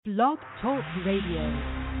Blog Talk Radio.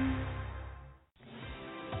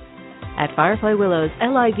 At Firefly Willows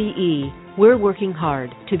LIVE, we're working hard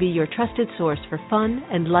to be your trusted source for fun,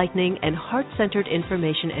 enlightening, and heart-centered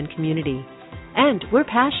information and community. And we're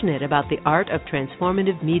passionate about the art of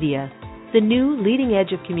transformative media, the new leading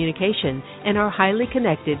edge of communication in our highly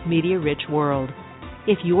connected, media-rich world.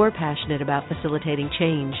 If you're passionate about facilitating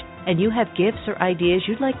change and you have gifts or ideas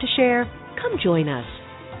you'd like to share, come join us.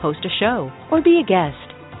 Host a show or be a guest,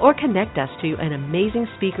 or connect us to an amazing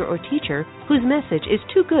speaker or teacher whose message is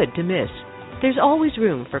too good to miss. There's always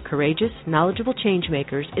room for courageous, knowledgeable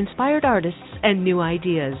changemakers, inspired artists, and new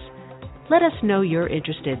ideas. Let us know you're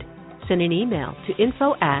interested. Send an email to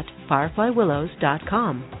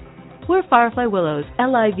info@fireflywillows.com. We're Firefly Willows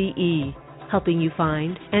LIVE, helping you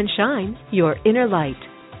find and shine your inner light.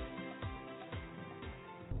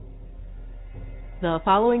 The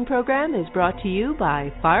following program is brought to you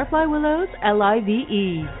by Firefly Willows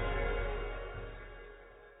LIVE.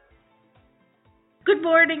 Good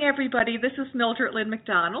morning, everybody. This is Mildred Lynn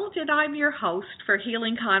McDonald, and I'm your host for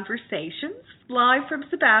Healing Conversations, live from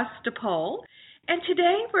Sebastopol. And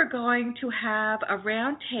today we're going to have a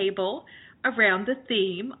round table around the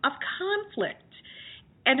theme of conflict.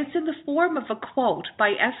 And it's in the form of a quote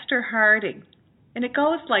by Esther Harding. And it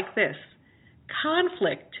goes like this: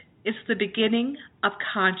 conflict is the beginning of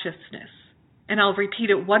consciousness. And I'll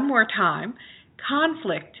repeat it one more time.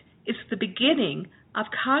 Conflict is the beginning of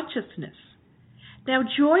consciousness. Now,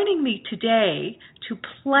 joining me today to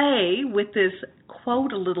play with this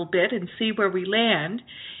quote a little bit and see where we land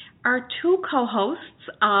are two co-hosts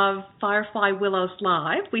of Firefly Willows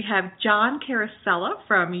Live. We have John Carosella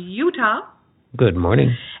from Utah. Good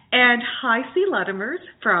morning. And HiC Luttmers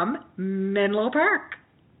from Menlo Park.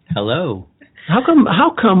 Hello. How come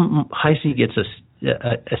HiC gets a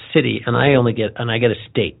city and I get a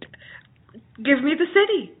state? Give me the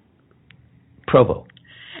city. Provo.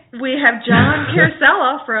 We have John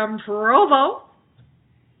Carosella from Provo.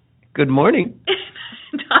 Good morning.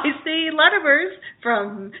 And HiC Luttmers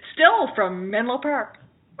from Menlo Park.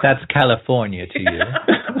 That's California to you.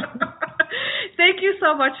 Thank you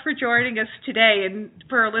so much for joining us today. And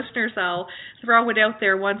for our listeners, I'll throw it out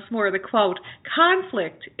there once more, the quote: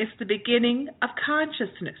 conflict is the beginning of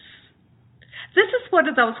consciousness. This is one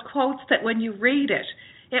of those quotes that when you read it,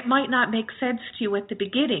 it might not make sense to you at the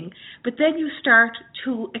beginning, but then you start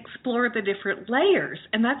to explore the different layers.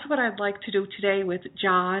 And that's what I'd like to do today with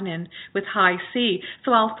John and with HiC.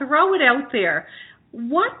 So I'll throw it out there.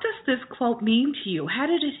 What does this quote mean to you? How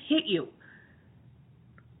did it hit you?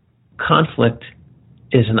 Conflict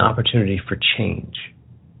is an opportunity for change.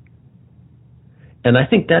 And I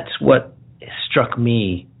think that's what struck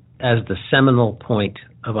me as the seminal point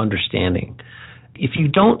of understanding. If you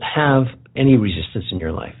don't have any resistance in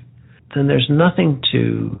your life, then there's nothing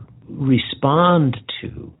to respond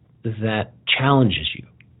to that challenges you.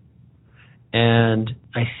 And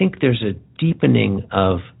I think there's a deepening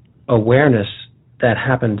of awareness that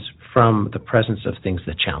happens from the presence of things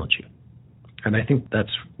that challenge you. And I think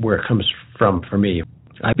that's where it comes from for me.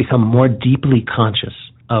 I become more deeply conscious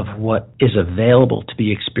of what is available to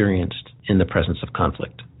be experienced in the presence of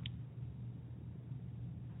conflict.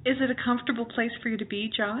 Is it a comfortable place for you to be,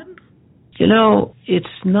 John? You know,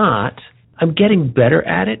 it's not. I'm getting better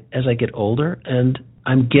at it as I get older, and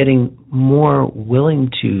I'm getting more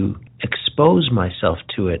willing to expose myself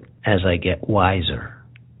to it as I get wiser.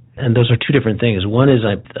 And those are two different things. One is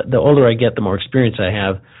the older I get, the more experience I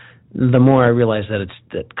have, the more I realize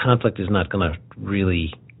that conflict is not going to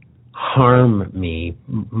really harm me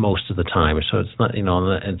most of the time. So it's not,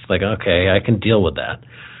 it's like, okay, I can deal with that.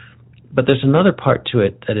 But there's another part to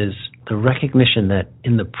it that is the recognition that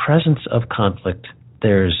in the presence of conflict,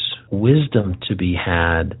 there's wisdom to be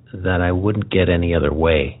had that I wouldn't get any other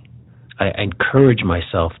way. I encourage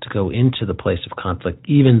myself to go into the place of conflict,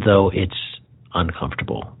 even though it's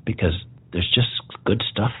uncomfortable, because there's just good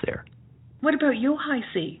stuff there. What about you,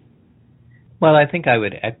 HiC? Well, I think I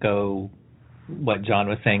would echo what John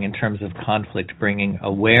was saying in terms of conflict, bringing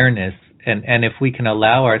awareness. And if we can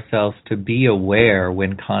allow ourselves to be aware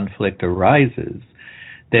when conflict arises,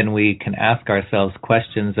 then we can ask ourselves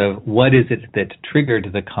questions of what is it that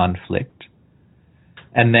triggered the conflict,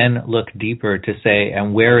 and then look deeper to say,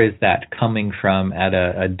 and where is that coming from at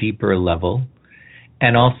a deeper level?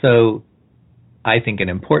 And also, I think an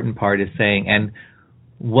important part is saying, and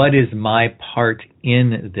what is my part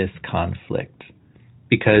in this conflict?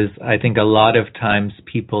 Because I think a lot of times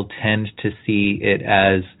people tend to see it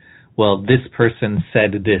as, well, this person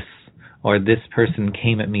said this, or this person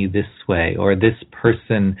came at me this way, or this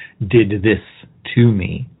person did this to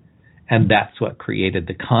me, and that's what created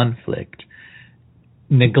the conflict.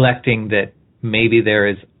 neglecting that maybe there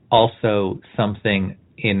is also something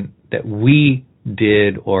in that we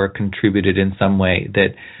did or contributed in some way that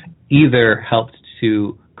either helped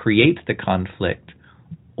to create the conflict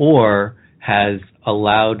or has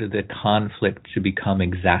allowed the conflict to become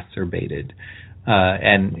exacerbated.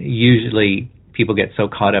 And usually people get so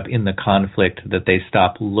caught up in the conflict that they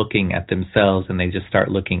stop looking at themselves and they just start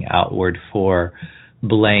looking outward for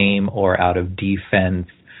blame or out of defense.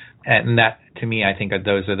 And that, to me, I think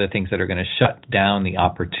those are the things that are going to shut down the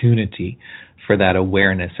opportunity for that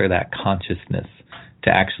awareness or that consciousness to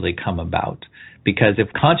actually come about. Because if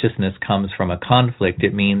consciousness comes from a conflict,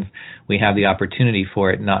 it means we have the opportunity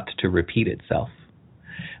for it not to repeat itself.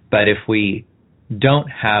 But if we don't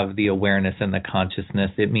have the awareness and the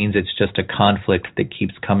consciousness, it means it's just a conflict that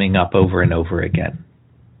keeps coming up over and over again.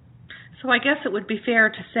 So I guess it would be fair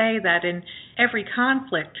to say that in every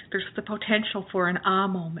conflict, there's the potential for an ah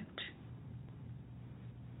moment.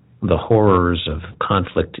 The horrors of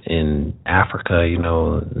conflict in Africa,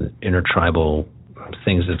 intertribal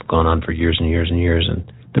things that have gone on for years and years and years,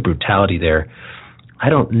 and the brutality there, I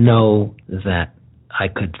don't know that I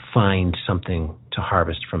could find something to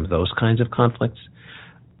harvest from those kinds of conflicts.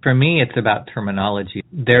 For me, it's about terminology.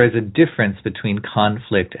 There is a difference between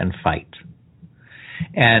conflict and fight.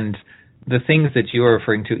 And the things that you are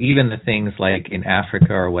referring to, even the things like in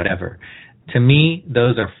Africa or whatever, to me,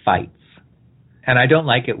 those are fights. And I don't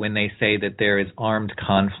like it when they say that there is armed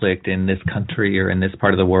conflict in this country or in this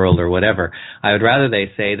part of the world or whatever. I would rather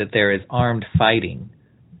they say that there is armed fighting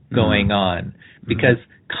going on, because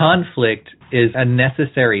conflict is a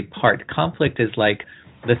necessary part. Conflict is like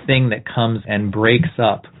the thing that comes and breaks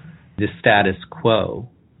up the status quo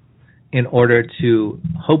in order to,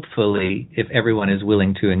 hopefully, if everyone is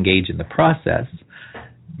willing to engage in the process,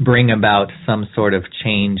 bring about some sort of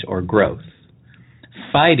change or growth.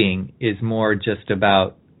 Fighting is more just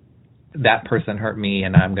about that person hurt me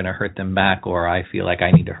and I'm going to hurt them back, or I feel like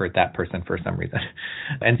I need to hurt that person for some reason.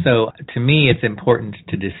 And so to me, it's important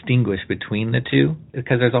to distinguish between the two,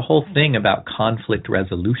 because there's a whole thing about conflict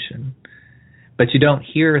resolution, but you don't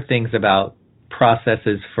hear things about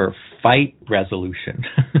processes for fight resolution.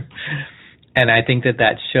 And I think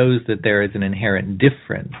that shows that there is an inherent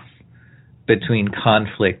difference between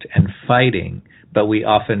conflict and fighting, but we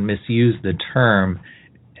often misuse the term.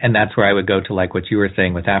 And that's where I would go to, like what you were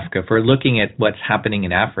saying with Africa. If we're looking at what's happening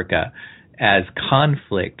in Africa as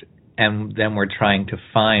conflict, and then we're trying to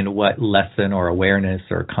find what lesson or awareness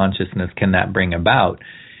or consciousness can that bring about,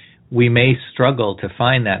 we may struggle to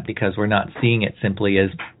find that because we're not seeing it simply as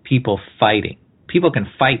people fighting. People can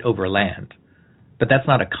fight over land, but that's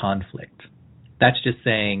not a conflict. That's just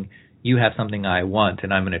saying, you have something I want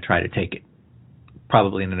and I'm going to try to take it,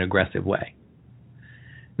 probably in an aggressive way.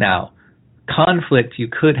 Now, conflict you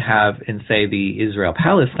could have in, say, the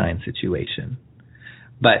Israel-Palestine situation,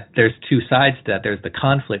 but there's two sides to that. There's the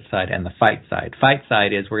conflict side and the fight side. Fight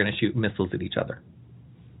side is we're going to shoot missiles at each other.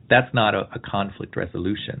 That's not a conflict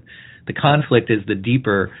resolution. The conflict is the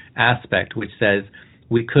deeper aspect, which says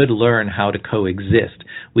we could learn how to coexist.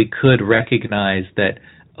 We could recognize that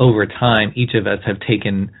over time, each of us have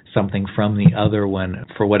taken something from the other one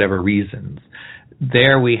for whatever reasons.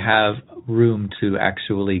 There we have room to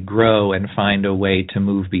actually grow and find a way to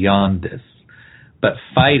move beyond this. But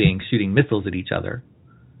fighting, shooting missiles at each other,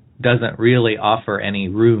 doesn't really offer any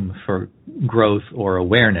room for growth or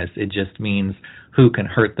awareness. It just means who can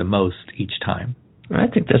hurt the most each time. I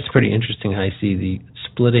think that's pretty interesting how I see the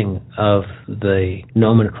splitting of the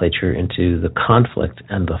nomenclature into the conflict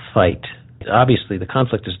and the fight. Obviously, the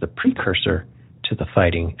conflict is the precursor to the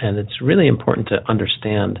fighting, and it's really important to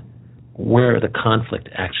understand where the conflict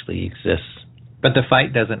actually exists. But the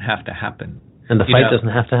fight doesn't have to happen. And the fight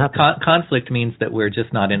doesn't have to happen. Conflict means that we're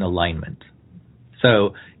just not in alignment.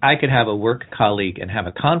 So I could have a work colleague and have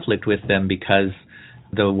a conflict with them because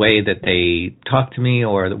the way that they talk to me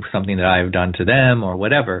or something that I've done to them or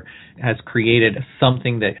whatever has created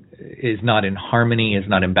something that is not in harmony, is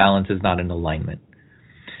not in balance, is not in alignment.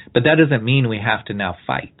 But that doesn't mean we have to now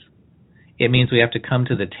fight. It means we have to come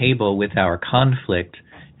to the table with our conflict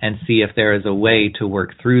and see if there is a way to work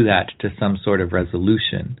through that to some sort of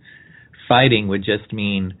resolution. Fighting would just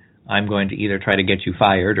mean I'm going to either try to get you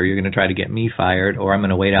fired or you're going to try to get me fired, or I'm going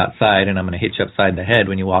to wait outside and I'm going to hit you upside the head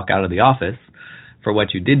when you walk out of the office for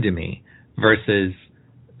what you did to me, versus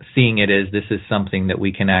seeing it as this is something that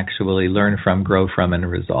we can actually learn from, grow from, and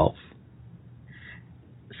resolve.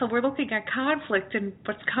 So we're looking at conflict, and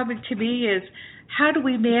what's coming to me is, how do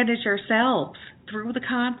we manage ourselves through the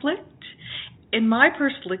conflict? In my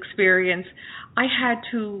personal experience, I had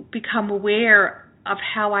to become aware of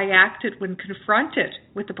how I acted when confronted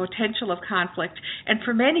with the potential of conflict. And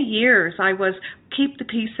for many years, I was keep the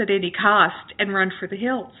peace at any cost and run for the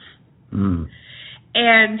hills. Mm.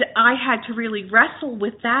 And I had to really wrestle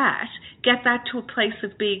with that, get that to a place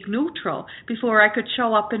of being neutral before I could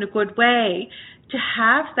show up in a good way to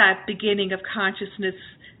have that beginning of consciousness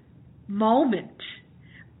moment.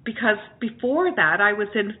 Because before that, I was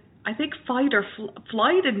in, I think, fight or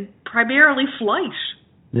flight, and primarily flight.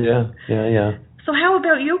 Yeah. So how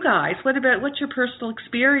about you guys? What's your personal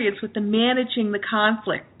experience with the managing the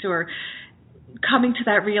conflict or coming to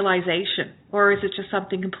that realization? Or is it just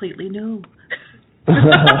something completely new?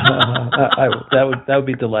 That would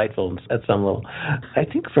be delightful at some level. I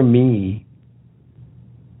think for me,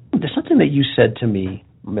 there's something that you said to me,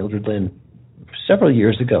 Mildred Lynn, several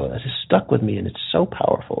years ago that has stuck with me, and it's so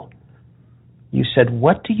powerful. You said,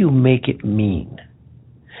 "What do you make it mean?"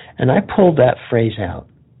 And I pulled that phrase out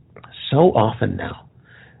so often now.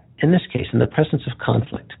 In this case, in the presence of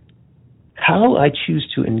conflict, how I choose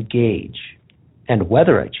to engage and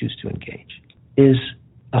whether I choose to engage is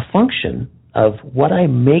a function of what I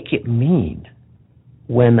make it mean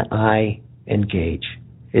when I engage.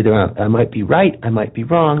 Either I might be right, I might be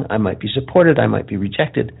wrong, I might be supported, I might be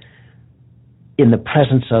rejected in the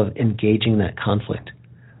presence of engaging that conflict.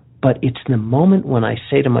 But it's the moment when I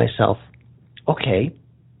say to myself, okay,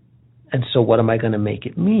 and so what am I going to make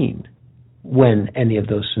it mean when any of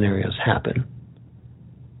those scenarios happen?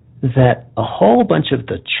 That a whole bunch of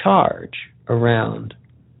the charge around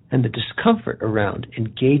and the discomfort around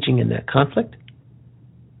engaging in that conflict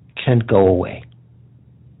can go away.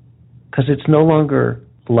 Because it's no longer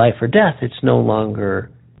life or death. It's no longer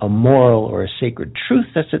a moral or a sacred truth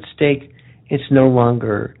that's at stake. It's no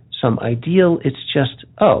longer some ideal. It's just,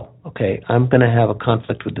 oh, okay, I'm going to have a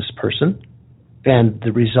conflict with this person, and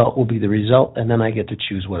the result will be the result, and then I get to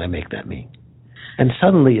choose what I make that mean. And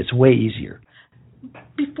suddenly it's way easier.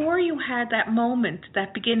 Before you had that moment,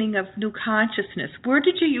 that beginning of new consciousness, where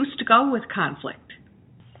did you used to go with conflict?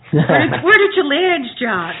 Where did you land,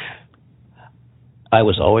 John? I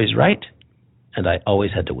was always right, and I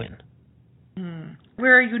always had to win.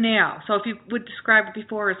 Where are you now? So if you would describe it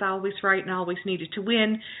before as always right and always needed to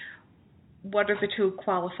win, what are the two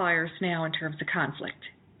qualifiers now in terms of conflict?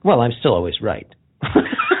 Well, I'm still always right.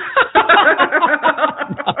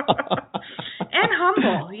 And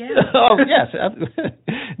humble, yeah. Oh, yes.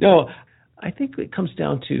 No, I think it comes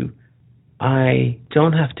down to I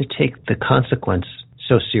don't have to take the consequence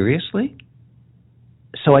so seriously,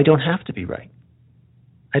 so I don't have to be right.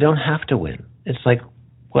 I don't have to win. It's like,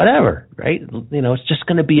 whatever, right? You know, it's just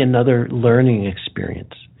going to be another learning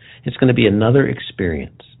experience. It's going to be another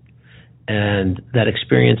experience. And that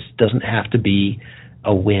experience doesn't have to be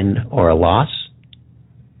a win or a loss,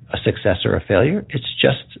 a success or a failure. It's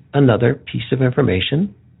just another piece of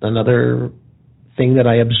information, another thing that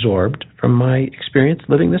I absorbed from my experience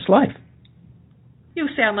living this life. You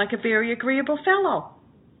sound like a very agreeable fellow.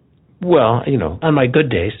 Well, you know, on my good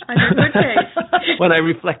days. On your good days. When I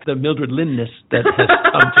reflect the Mildred Lynnness that has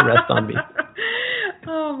come to rest on me.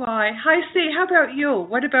 Oh, my. HiC, how about you?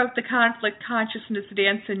 What about the conflict consciousness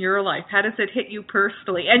dance in your life? How does it hit you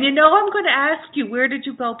personally? And you know I'm going to ask you, where did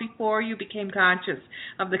you go before you became conscious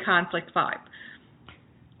of the conflict vibe?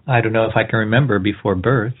 I don't know if I can remember before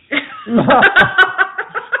birth.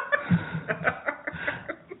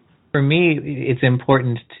 For me, it's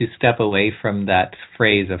important to step away from that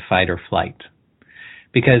phrase of fight or flight,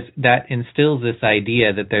 because that instills this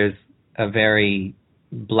idea that there's a very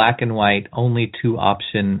black and white, only two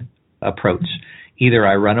option approach. Either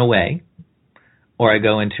I run away or I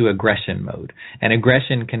go into aggression mode. And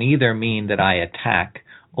aggression can either mean that I attack,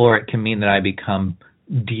 or it can mean that I become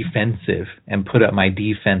defensive and put up my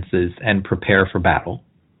defenses and prepare for battle.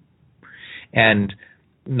 And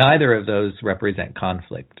neither of those represent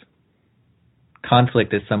conflict.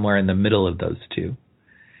 Conflict is somewhere in the middle of those two.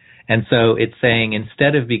 And so it's saying,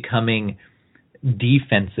 instead of becoming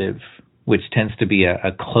defensive, which tends to be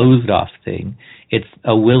a closed-off thing, it's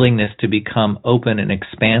a willingness to become open and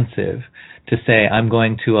expansive, to say, I'm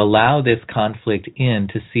going to allow this conflict in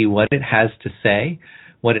to see what it has to say,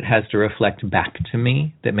 what it has to reflect back to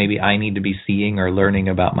me that maybe I need to be seeing or learning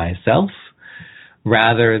about myself,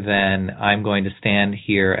 rather than I'm going to stand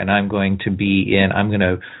here and I'm going to beat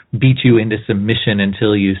you into submission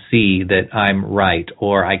until you see that I'm right,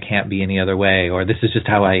 or I can't be any other way, or this is just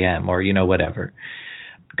how I am, or, you know, whatever.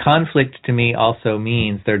 Conflict to me also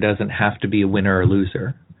means there doesn't have to be a winner or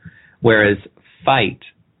loser, whereas fight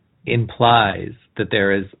implies that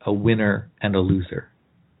there is a winner and a loser.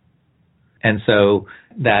 And so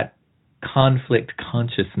that conflict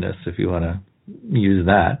consciousness, if you want to use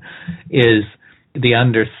that, is the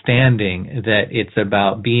understanding that it's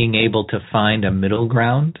about being able to find a middle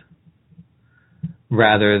ground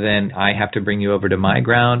rather than I have to bring you over to my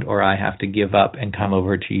ground or I have to give up and come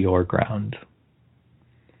over to your ground.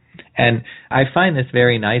 And I find this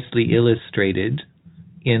very nicely illustrated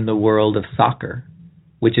in the world of soccer,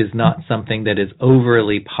 which is not something that is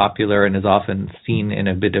overly popular and is often seen in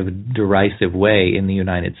a bit of a derisive way in the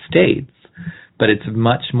United States, but it's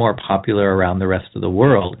much more popular around the rest of the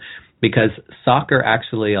world because soccer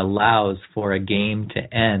actually allows for a game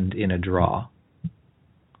to end in a draw.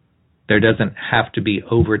 There doesn't have to be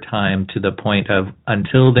overtime to the point of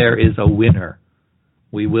until there is a winner,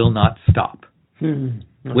 we will not stop.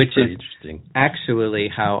 Which is actually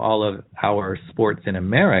how all of our sports in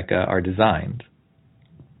America are designed.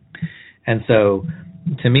 And so,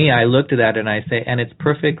 to me, I looked at that and I say, and it's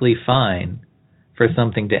perfectly fine for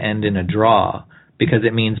something to end in a draw because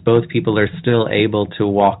it means both people are still able to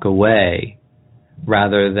walk away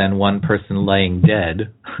rather than one person laying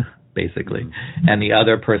dead, basically, and the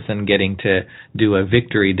other person getting to do a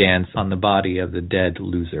victory dance on the body of the dead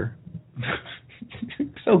loser.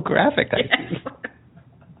 So graphic, I think.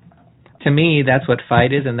 To me, that's what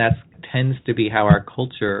fight is, and that tends to be how our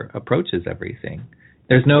culture approaches everything.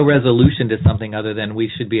 There's no resolution to something other than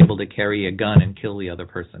we should be able to carry a gun and kill the other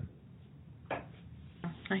person.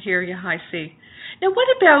 I hear you, HiC. Now, what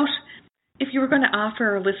about if you were going to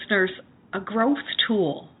offer our listeners a growth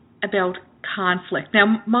tool about conflict?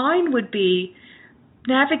 Now, mine would be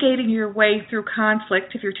navigating your way through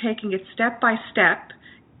conflict. If you're taking it step by step,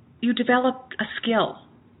 you develop a skill.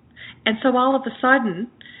 And so all of a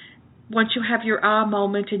sudden, once you have your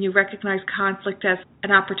moment and you recognize conflict as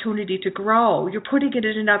an opportunity to grow, you're putting it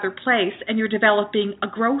in another place and you're developing a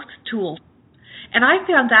growth tool. And I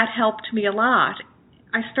found that helped me a lot.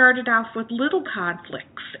 I started off with little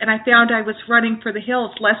conflicts and I found I was running for the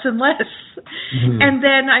hills less and less. Mm-hmm. And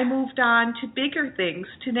then I moved on to bigger things,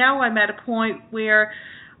 to now I'm at a point where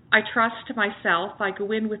I trust myself, I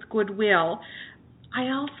go in with goodwill. I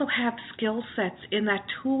also have skill sets in that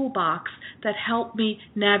toolbox that help me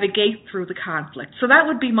navigate through the conflict. So that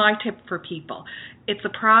would be my tip for people. It's a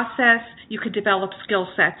process. You could develop skill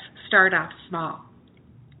sets. Start off small.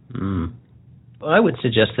 Well, I would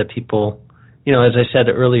suggest that people, as I said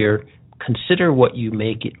earlier, consider what you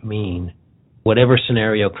make it mean. Whatever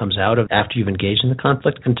scenario comes out of after you've engaged in the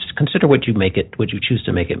conflict, consider what you choose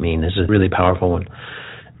to make it mean. This is a really powerful one.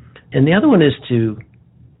 And the other one is to,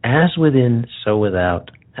 as within, so without,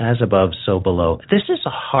 as above, so below. This is a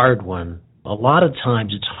hard one. A lot of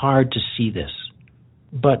times it's hard to see this.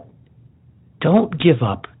 But don't give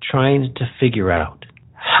up trying to figure out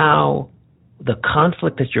how the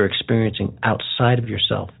conflict that you're experiencing outside of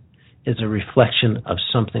yourself is a reflection of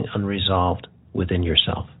something unresolved within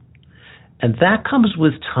yourself. And that comes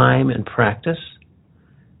with time and practice,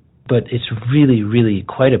 but it's really, really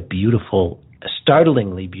quite a beautiful,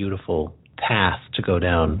 startlingly beautiful path to go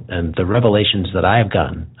down. And the revelations that I've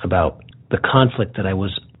gotten about the conflict that I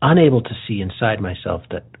was unable to see inside myself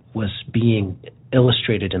that was being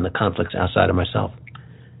illustrated in the conflicts outside of myself,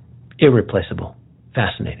 irreplaceable,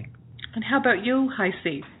 fascinating. And how about you,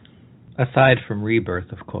 HiC? Aside from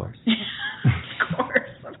rebirth, of course.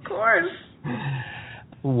 Of course.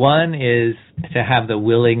 One is to have the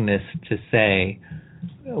willingness to say,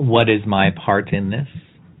 what is my part in this,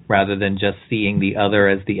 rather than just seeing the other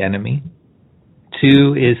as the enemy.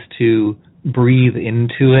 Two is to breathe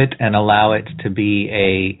into it and allow it to be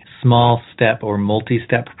a small step or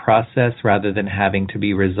multi-step process rather than having to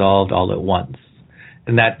be resolved all at once.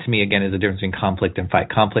 And that, to me, again, is the difference between conflict and fight.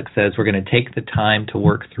 Conflict says we're going to take the time to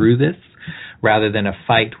work through this rather than a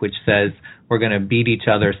fight which says we're going to beat each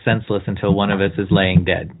other senseless until one of us is laying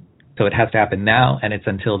dead. So it has to happen now, and it's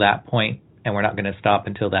until that point, and we're not going to stop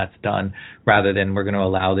until that's done, rather than we're going to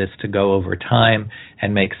allow this to go over time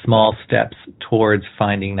and make small steps towards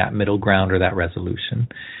finding that middle ground or that resolution.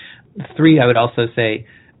 Three, I would also say,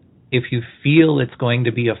 if you feel it's going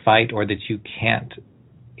to be a fight or that you can't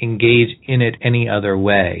engage in it any other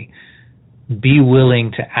way, be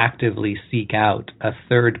willing to actively seek out a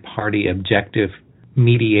third-party objective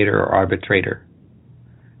mediator or arbitrator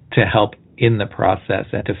to help in the process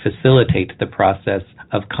and to facilitate the process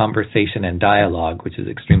of conversation and dialogue, which is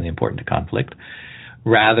extremely important to conflict,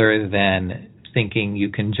 rather than thinking you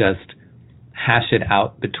can just hash it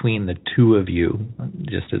out between the two of you,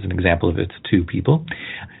 just as an example if it's two people,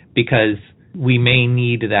 because we may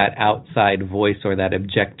need that outside voice or that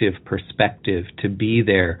objective perspective to be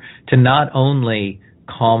there to not only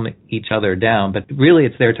calm each other down, but really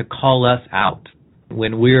it's there to call us out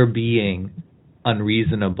when we're being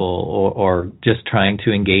unreasonable or just trying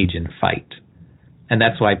to engage in fight. And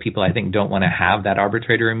that's why people, I think, don't want to have that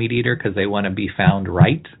arbitrator or mediator, because they want to be found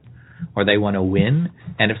right or they want to win.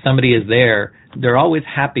 And if somebody is there, they're always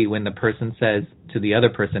happy when the person says to the other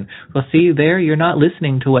person, well, see, there, you're not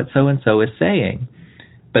listening to what so-and-so is saying.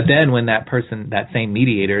 But then when that person, that same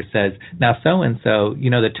mediator says, now so-and-so,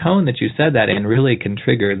 the tone that you said that in really can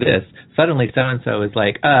trigger this, suddenly so-and-so is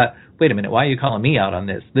like, wait a minute, why are you calling me out on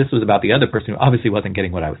this? This was about the other person who obviously wasn't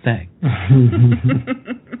getting what I was saying.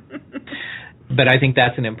 But I think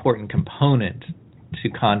that's an important component to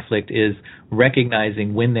conflict, is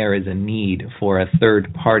recognizing when there is a need for a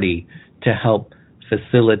third party to help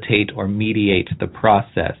facilitate or mediate the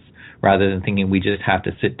process, rather than thinking we just have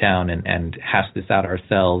to sit down and hash this out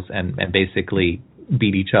ourselves and basically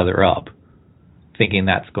beat each other up, thinking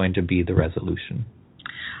that's going to be the resolution.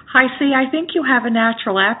 HiC, I think you have a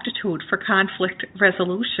natural aptitude for conflict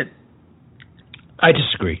resolution. I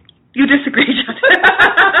disagree. You disagree, John.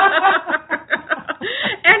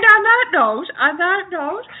 And on that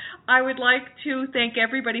note, I would like to thank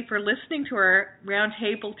everybody for listening to our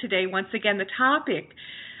roundtable today. Once again, the topic,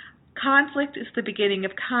 conflict is the beginning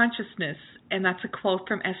of consciousness, and that's a quote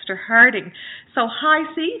from Esther Harding. So,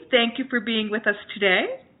 HiC, thank you for being with us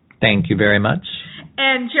today. Thank you very much.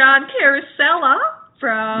 And John Carosella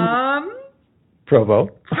from Provo.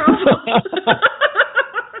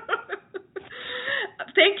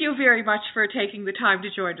 Thank you very much for taking the time to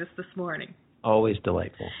join us this morning. Always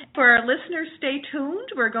delightful. For our listeners, stay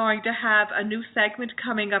tuned. We're going to have a new segment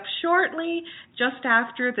coming up shortly, just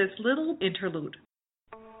after this little interlude.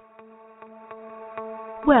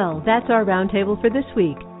 Well, that's our roundtable for this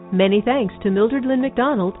week. Many thanks to Mildred Lynn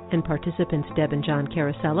McDonald and participants Deb and John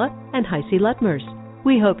Carosella and HiC Luttmers.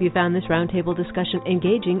 We hope you found this roundtable discussion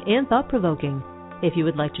engaging and thought-provoking. If you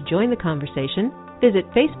would like to join the conversation, visit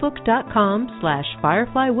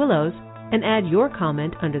facebook.com/FireflyWillows and add your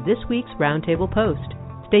comment under this week's roundtable post.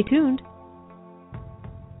 Stay tuned.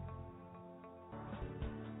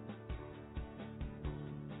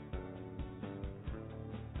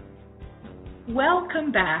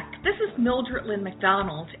 Welcome back. This is Mildred Lynn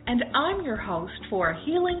McDonald, and I'm your host for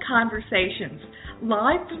Healing Conversations,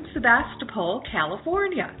 live from Sebastopol,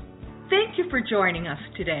 California. Thank you for joining us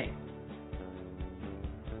today.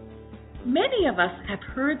 Many of us have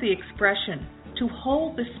heard the expression, to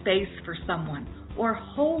hold the space for someone, or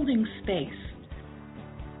holding space.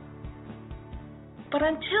 But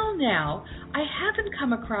until now, I haven't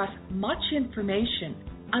come across much information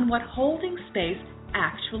on what holding space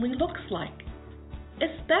actually looks like,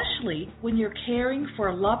 especially when you're caring for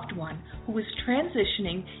a loved one who is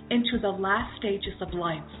transitioning into the last stages of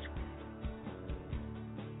life.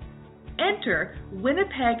 Enter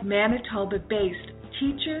Winnipeg, Manitoba-based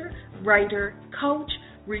teacher, writer, coach,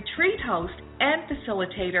 retreat host, and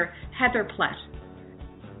facilitator, Heather Plett.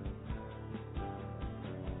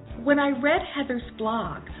 When I read Heather's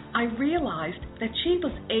blog, I realized that she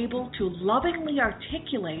was able to lovingly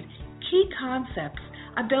articulate key concepts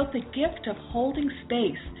about the gift of holding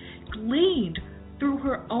space, gleaned through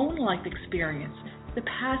her own life experience, the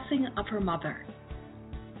passing of her mother.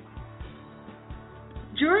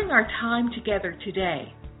 During our time together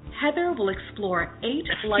today, Heather will explore 8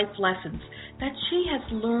 life lessons that she has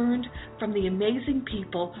learned from the amazing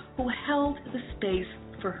people who held the space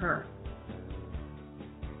for her.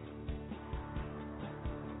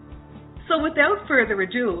 So without further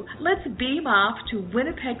ado, let's beam off to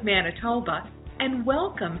Winnipeg, Manitoba, and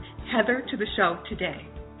welcome Heather to the show today.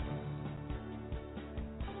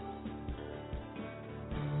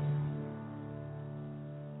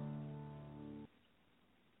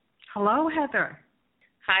 Hello, Heather.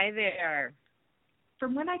 Hi there.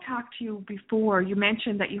 From when I talked to you before, you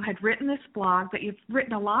mentioned that you had written this blog, that you've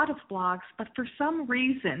written a lot of blogs, but for some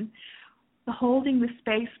reason, the Holding the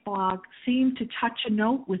Space blog seemed to touch a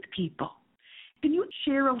note with people. Can you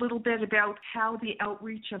share a little bit about how the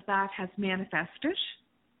outreach of that has manifested?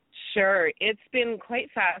 Sure. It's been quite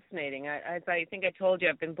fascinating. As I think I told you,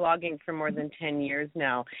 I've been blogging for more than 10 years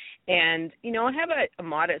now. And, I have a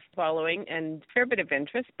modest following and a fair bit of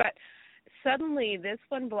interest, but suddenly this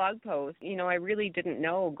one blog post, I really didn't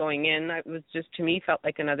know going in. It was just, to me, felt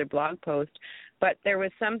like another blog post. But there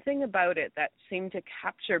was something about it that seemed to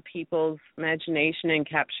capture people's imagination and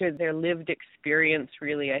capture their lived experience,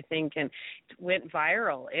 really, I think, and it went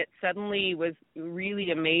viral. It suddenly was really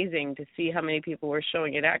amazing to see how many people were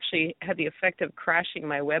showing. It actually had the effect of crashing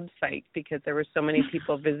my website because there were so many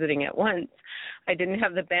people visiting at once. I didn't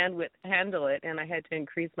have the bandwidth to handle it, and I had to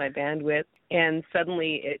increase my bandwidth. And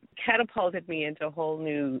suddenly it catapulted me into a whole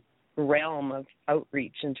new realm of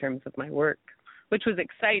outreach in terms of my work, which was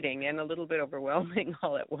exciting and a little bit overwhelming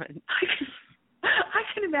all at once. I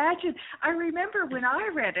can imagine. I remember when I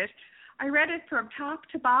read it from top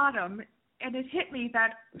to bottom, and it hit me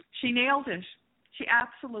that she nailed it. She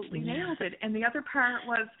absolutely nailed it. And the other part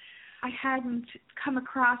was I hadn't come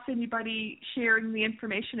across anybody sharing the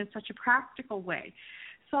information in such a practical way.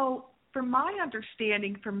 So from my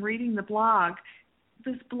understanding from reading the blog,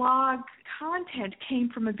 this blog content came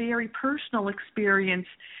from a very personal experience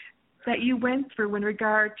that you went through in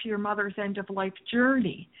regard to your mother's end-of-life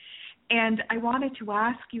journey. And I wanted to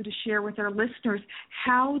ask you to share with our listeners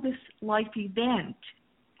how this life event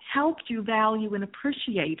helped you value and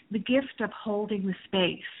appreciate the gift of holding the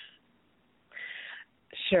space.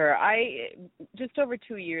 Sure. Just over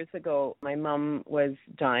 2 years ago, my mom was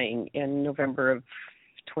dying in November of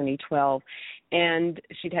 2012, and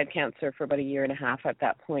she'd had cancer for about 1.5 years at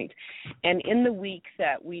that point. And in the week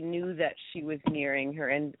that we knew that she was nearing her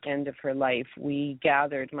end of her life, we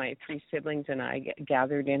gathered, my 3 siblings and I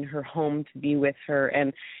gathered in her home to be with her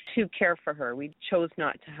and to care for her. We chose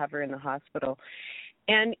not to have her in the hospital.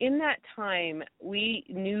 And in that time, we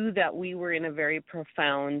knew that we were in a very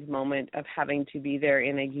profound moment of having to be there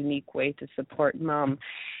in a unique way to support Mom.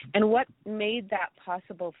 And what made that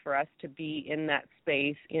possible for us to be in that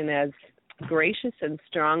space in as gracious and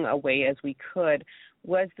strong a way as we could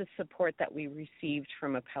was the support that we received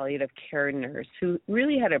from a palliative care nurse who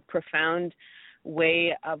really had a profound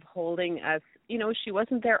way of holding us. You know, she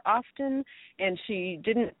wasn't there often and she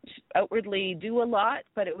didn't outwardly do a lot,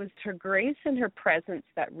 but it was her grace and her presence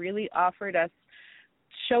that really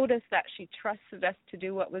showed us that she trusted us to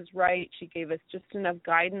do what was right. She gave us just enough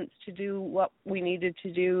guidance to do what we needed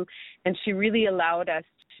to do, and she really allowed us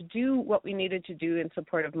to do what we needed to do in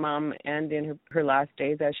support of Mom and in her last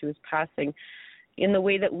days as she was passing in the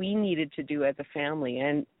way that we needed to do as a family.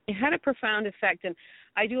 And it had a profound effect. And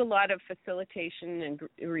I do a lot of facilitation and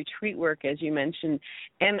retreat work, as you mentioned.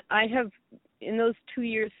 And I have, in those 2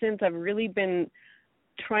 years since, I've really been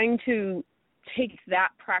trying to take that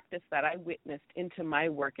practice that I witnessed into my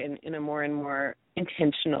work in a more and more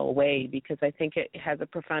intentional way, because I think it has a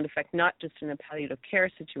profound effect, not just in a palliative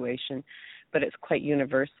care situation, but it's quite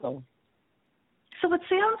universal. So it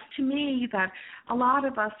sounds to me that a lot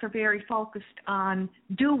of us are very focused on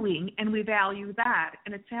doing, and we value that.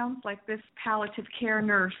 And it sounds like this palliative care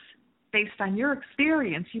nurse, based on your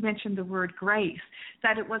experience, you mentioned the word grace,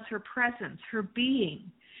 that it was her presence, her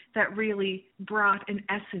being, that really brought an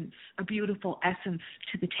essence, a beautiful essence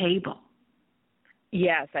to the table.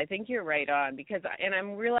 Yes, I think you're right on, and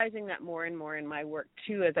I'm realizing that more and more in my work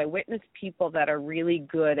too, as I witness people that are really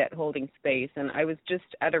good at holding space. And I was just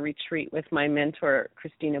at a retreat with my mentor,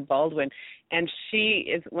 Christina Baldwin, and she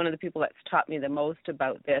is one of the people that's taught me the most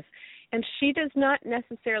about this. And she does not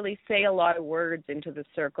necessarily say a lot of words into the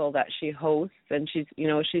circle that she hosts, and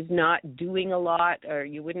she's not doing a lot, or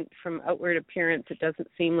you wouldn't, from outward appearance, it doesn't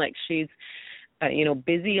seem like she's,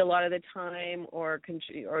 busy a lot of the time, or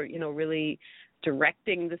really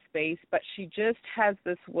directing the space, but she just has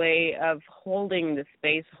this way of holding the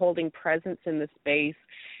space, holding presence in the space,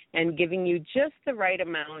 and giving you just the right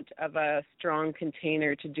amount of a strong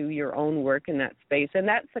container to do your own work in that space. And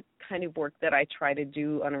that's the kind of work that I try to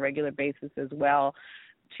do on a regular basis as well,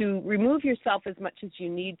 to remove yourself as much as you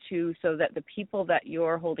need to so that the people that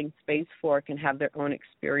you're holding space for can have their own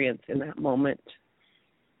experience in that moment.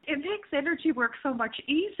 It makes energy work so much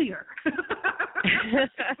easier.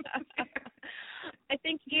 I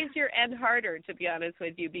think easier and harder, to be honest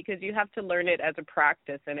with you, because you have to learn it as a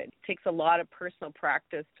practice, and it takes a lot of personal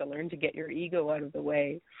practice to learn to get your ego out of the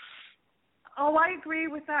way. Oh, I agree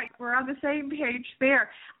with that. We're on the same page there.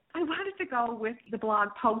 I wanted to go with the blog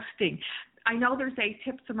posting. I know there's 8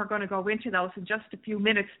 tips, and we're going to go into those in just a few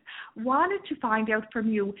minutes. Wanted to find out from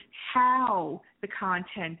you how the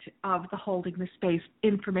content of the Holding the Space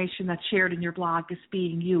information that's shared in your blog is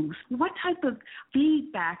being used. What type of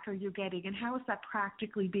feedback are you getting, and how is that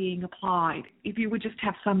practically being applied? If you would just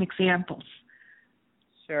have some examples.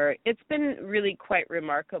 Sure. It's been really quite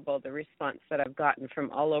remarkable, the response that I've gotten from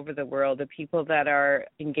all over the world, the people that are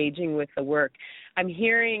engaging with the work. I'm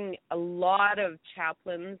hearing a lot of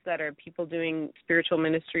chaplains that are people doing spiritual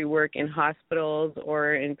ministry work in hospitals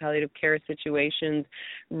or in palliative care situations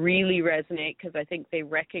really resonate, because I think they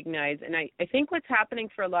recognize, and I think what's happening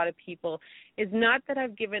for a lot of people is not that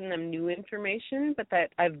I've given them new information, but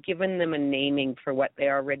that I've given them a naming for what they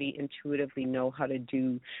already intuitively know how to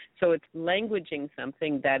do. So it's languaging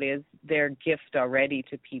something that is their gift already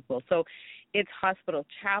to people. So it's hospital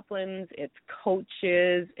chaplains, it's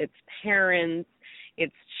coaches, it's parents,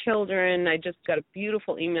 it's children. I just got a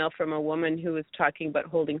beautiful email from a woman who was talking about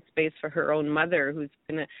holding space for her own mother, who's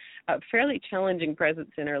been a fairly challenging presence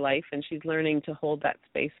in her life, and she's learning to hold that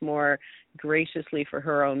space more graciously for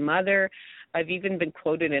her own mother. I've even been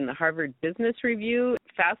quoted in the Harvard Business Review,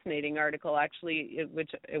 fascinating article actually,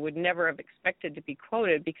 which I would never have expected to be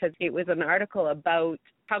quoted, because it was an article about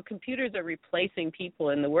how computers are replacing people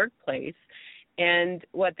in the workplace. And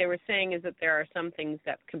what they were saying is that there are some things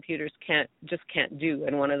that computers can't do,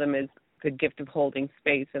 and one of them is the gift of holding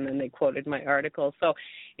space, and then they quoted my article. So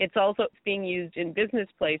it's also being used in business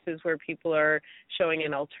places where people are showing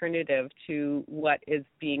an alternative to what is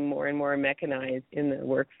being more and more mechanized in the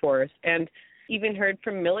workforce. And even heard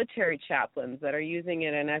from military chaplains that are using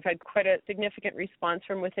it, and I've had quite a significant response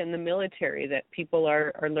from within the military that people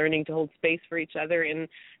are learning to hold space for each other in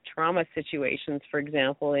trauma situations, for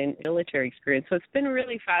example, in military experience. So it's been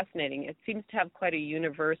really fascinating. It seems to have quite a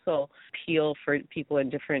universal appeal for people in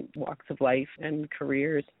different walks of life and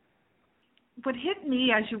careers. What hit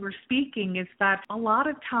me as you were speaking is that a lot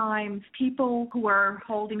of times people who are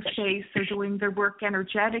holding space or doing their work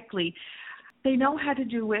energetically, they know how to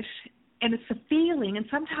do it. And it's a feeling, and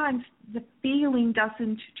sometimes the feeling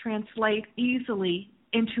doesn't translate easily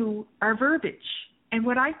into our verbiage. And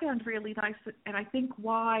what I found really nice, and I think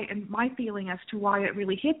why, and my feeling as to why it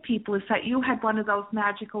really hit people, is that you had one of those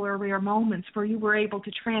magical or rare moments where you were able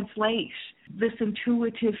to translate this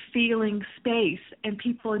intuitive feeling space, and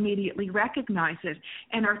people immediately recognize it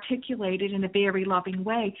and articulate it in a very loving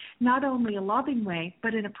way. Not only a loving way,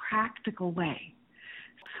 but in a practical way.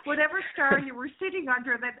 Whatever star you were sitting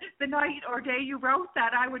under the night or day you wrote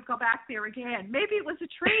that, I would go back there again. Maybe it was a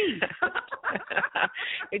tree.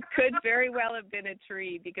 It could very well have been a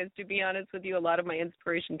tree, because to be honest with you, a lot of my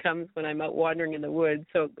inspiration comes when I'm out wandering in the woods.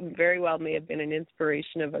 So it very well may have been an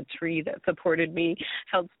inspiration of a tree that supported me,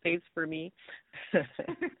 held space for me.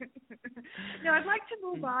 Now, I'd like to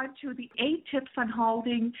move on to the 8 tips on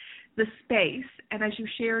holding the space. And as you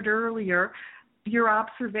shared earlier, your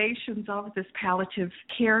observations of this palliative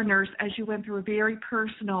care nurse as you went through a very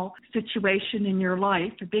personal situation in your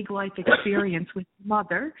life, a big life experience with your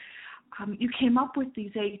mother, you came up with these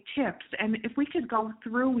 8 tips. And if we could go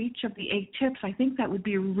through each of the 8 tips, I think that would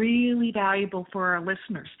be really valuable for our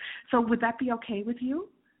listeners. So would that be okay with you?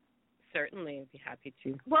 Certainly, I'd be happy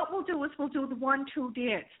to. What we'll do is we'll do the 1, 2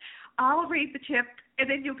 dids. I'll read the tip, and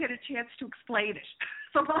then you'll get a chance to explain it.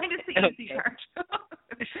 So mine is the easy part.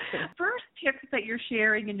 First tip that you're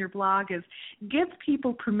sharing in your blog is give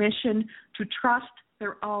people permission to trust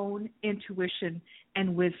their own intuition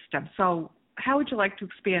and wisdom. So how would you like to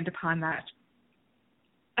expand upon that?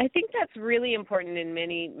 I think that's really important in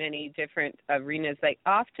many, many different arenas. Like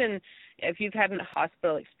often, if you've had a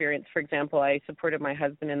hospital experience, for example, I supported my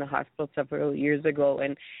husband in the hospital several years ago,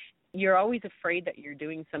 and you're always afraid that you're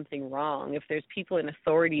doing something wrong. If there's people in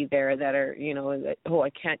authority there that are, I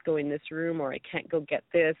can't go in this room, or I can't go get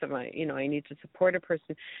this, or I need to support a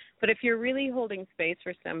person. But if you're really holding space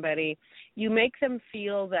for somebody, you make them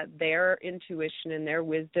feel that their intuition and their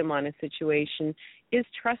wisdom on a situation is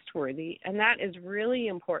trustworthy. And that is really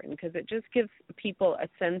important, because it just gives people a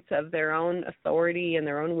sense of their own authority and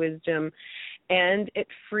their own wisdom. And it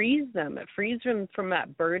frees them. It frees them from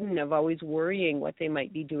that burden of always worrying what they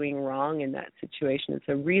might be doing wrong in that situation. It's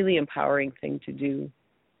a really empowering thing to do.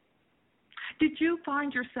 Did you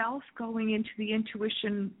find yourself going into the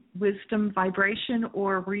intuition, wisdom, vibration,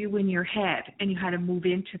 or were you in your head and you had to move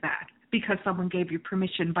into that because someone gave you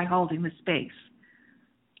permission by holding the space?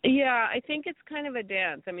 Yeah, I think it's kind of a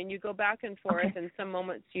dance. I mean, you go back and forth, Okay. and some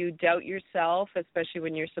moments you doubt yourself, especially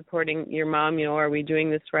when you're supporting your mom, are we doing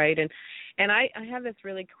this right? And I have this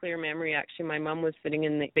really clear memory, actually. My mom was sitting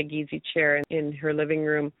in the big easy chair in her living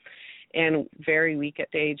room, and very weak at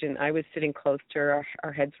age, and I was sitting close to her.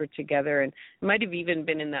 Our heads were together, and it might have even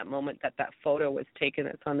been in that moment that photo was taken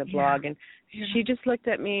that's on the blog. And she just looked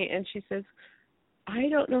at me, and she says, I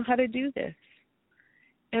don't know how to do this.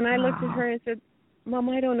 And I looked at her and said, Mom,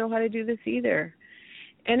 I don't know how to do this either.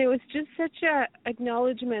 And it was just such a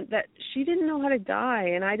acknowledgement that she didn't know how to die,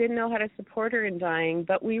 and I didn't know how to support her in dying,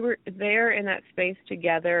 but we were there in that space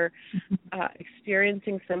together,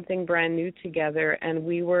 experiencing something brand new together, and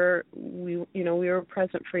we were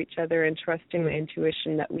present for each other and trusting the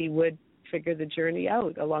intuition that we would figure the journey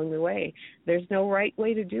out along the way. There's no right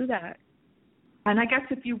way to do that. And I guess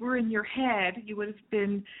if you were in your head, you would have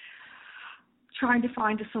been trying to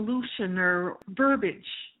find a solution or verbiage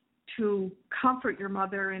to comfort your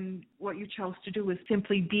mother, and what you chose to do is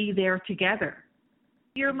simply be there together.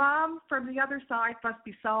 Your mom from the other side must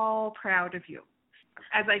be so proud of you.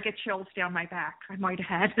 As I get chills down my back, I might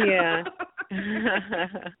have had. Yeah.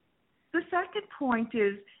 The second point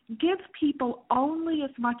is give people only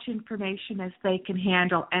as much information as they can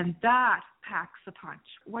handle, and that packs a punch.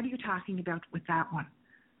 What are you talking about with that one?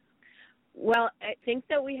 Well, I think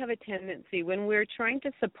that we have a tendency when we're trying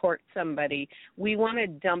to support somebody, we want to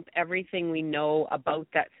dump everything we know about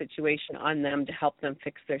that situation on them to help them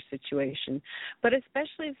fix their situation. But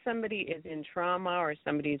especially if somebody is in trauma or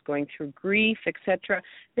somebody is going through grief, etc.,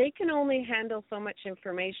 they can only handle so much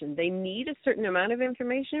information. They need a certain amount of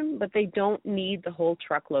information, but they don't need the whole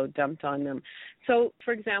truckload dumped on them. So,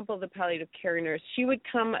 for example, the palliative care nurse, she would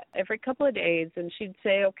come every couple of days and she'd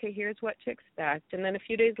say, okay, here's what to expect. And then a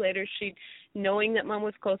few days later, knowing that Mom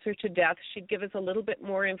was closer to death, she'd give us a little bit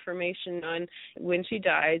more information on when she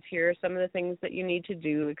dies, here are some of the things that you need to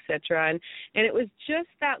do, etc. And it was just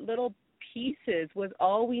that little pieces was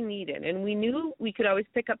all we needed. And we knew we could always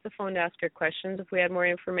pick up the phone to ask her questions if we had more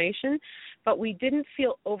information, but we didn't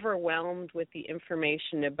feel overwhelmed with the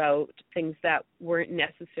information about things that weren't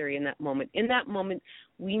necessary in that moment. In that moment,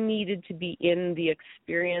 we needed to be in the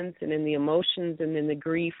experience and in the emotions and in the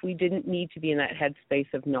grief. We didn't need to be in that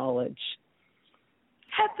headspace of knowledge.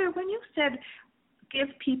 Heather, when you said give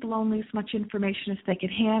people only as much information as they can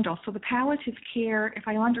handle, so the palliative care, if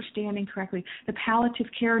I'm understanding correctly, the palliative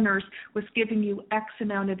care nurse was giving you X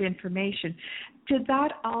amount of information. Did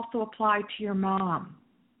that also apply to your mom?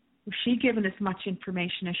 Was she given as much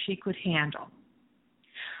information as she could handle?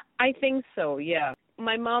 I think so, yeah.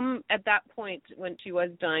 My mom, at that point, when she was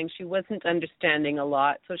dying, she wasn't understanding a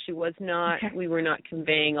lot, so she was not, we were not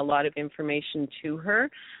conveying a lot of information to her.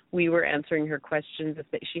 We were answering her questions if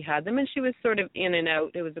she had them, and she was sort of in and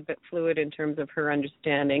out. It was a bit fluid in terms of her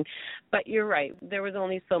understanding. But you're right, there was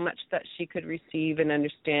only so much that she could receive and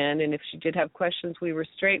understand, and if she did have questions, we were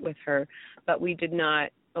straight with her, but we did not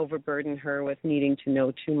overburden her with needing to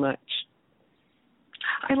know too much.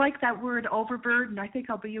 I like that word, overburden. I think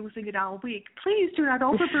I'll be using it all week. Please do not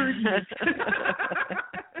overburden me.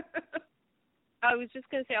 I was just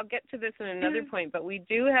going to say, I'll get to this in another point, but we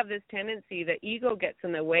do have this tendency that ego gets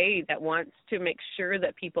in the way, that wants to make sure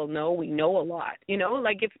that people know we know a lot. You know,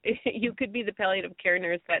 like if you could be the palliative care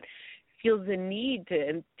nurse that feels the need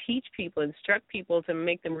to teach people, instruct people to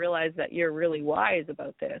make them realize that you're really wise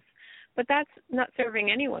about this. But that's not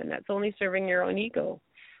serving anyone. That's only serving your own ego.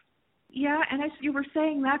 Yeah, and as you were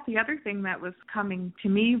saying that, the other thing that was coming to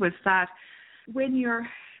me was that when you're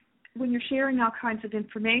sharing all kinds of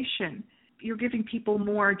information, you're giving people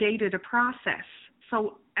more data to process.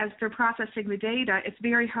 So as they're processing the data, it's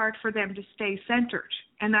very hard for them to stay centered.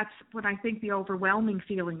 And that's when I think the overwhelming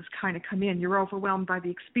feelings kind of come in. You're overwhelmed by the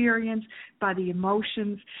experience, by the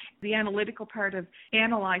emotions, the analytical part of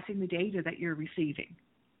analyzing the data that you're receiving.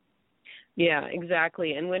 Yeah,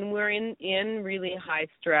 exactly. And when we're in really high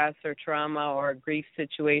stress or trauma or grief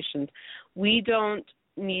situations, we don't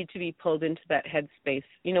need to be pulled into that headspace.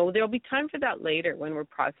 You know, there'll be time for that later when we're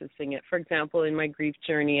processing it. For example, in my grief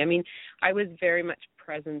journey, I mean, I was very much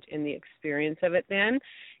present in the experience of it then.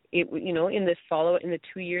 In the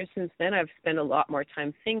 2 years since then, I've spent a lot more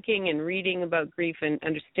time thinking and reading about grief and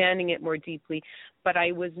understanding it more deeply, but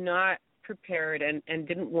I was not prepared and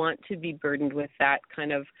didn't want to be burdened with that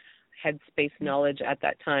kind of headspace knowledge at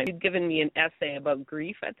that time. If you'd given me an essay about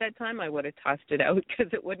grief at that time, I would have tossed it out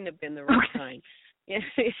because it wouldn't have been the right time.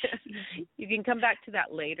 You can come back to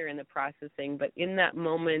that later in the processing, but in that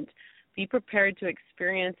moment, be prepared to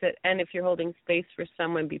experience it. And if you're holding space for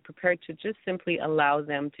someone, be prepared to just simply allow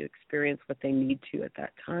them to experience what they need to at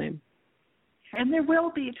that time. And there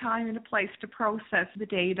will be a time and a place to process the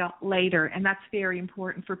data later, and that's very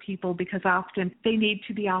important for people because often they need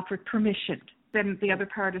to be offered permission. Then the other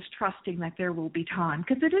part is trusting that there will be time,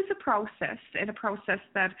 because it is a process, and a process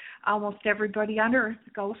that almost everybody on earth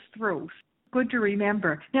goes through. Good to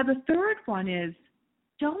remember. Now, the third one is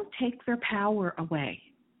don't take their power away.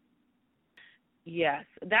 Yes,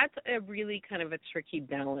 that's a really kind of a tricky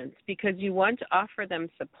balance because you want to offer them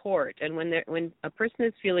support, and when a person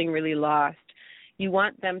is feeling really lost, you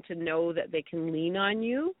want them to know that they can lean on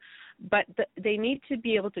you, but they need to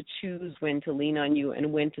be able to choose when to lean on you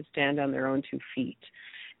and when to stand on their own 2 feet.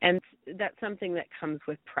 And that's something that comes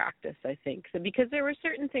with practice, I think. So because there were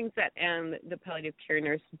certain things that Anne, the palliative care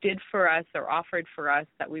nurse, did for us or offered for us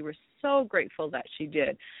that we were so grateful that she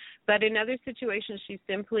did. But in other situations, she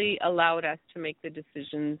simply allowed us to make the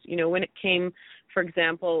decisions. You know, when it came, for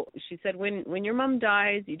example, she said, when your mom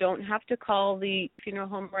dies, you don't have to call the funeral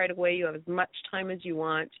home right away. You have as much time as you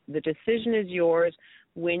want. The decision is yours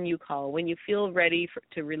when you call. When you feel ready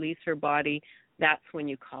to release her body, that's when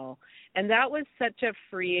you call. And that was such a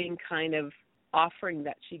freeing kind of offering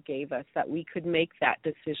that she gave us, that we could make that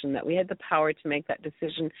decision, that we had the power to make that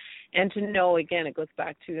decision, and to know, again, it goes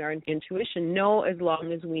back to our intuition, know as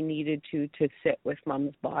long as we needed to sit with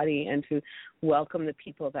Mom's body and to welcome the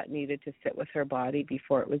people that needed to sit with her body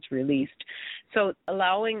before it was released. So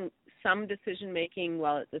allowing some decision-making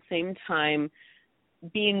while at the same time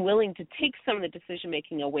being willing to take some of the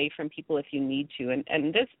decision-making away from people if you need to.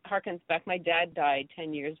 And this harkens back. My dad died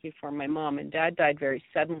 10 years before my mom, and Dad died very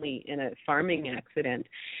suddenly in a farming accident.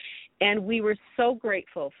 And we were so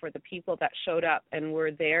grateful for the people that showed up and were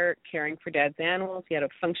there caring for Dad's animals. He had a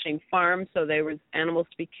functioning farm, so there was animals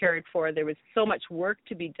to be cared for. There was so much work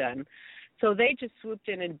to be done. So they just swooped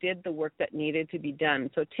in and did the work that needed to be done.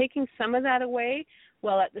 So taking some of that away,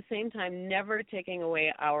 while at the same time never taking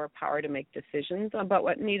away our power to make decisions about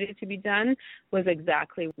what needed to be done, was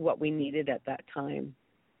exactly what we needed at that time.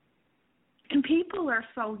 And people are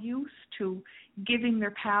so used to giving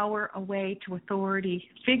their power away to authority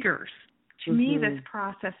figures. To me, this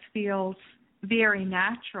process feels very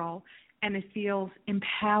natural, and it feels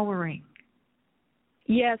empowering.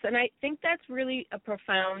 Yes, and I think that's really a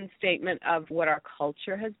profound statement of what our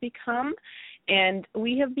culture has become. And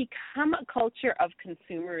we have become a culture of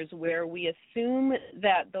consumers where we assume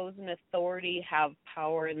that those in authority have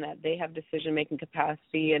power and that they have decision-making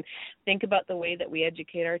capacity. And think about the way that we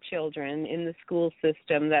educate our children in the school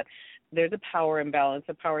system, that there's a power imbalance,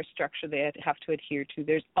 a power structure they have to adhere to.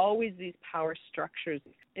 There's always these power structures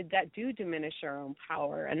that do diminish our own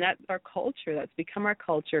power, and that's our culture. That's become our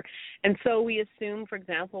culture. And so we assume, for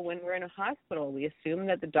example, when we're in a hospital, we assume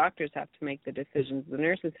that the doctors have to make the decisions, the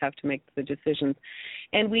nurses have to make the decisions,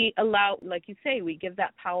 and we allow, like you say, we give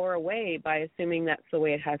that power away by assuming that's the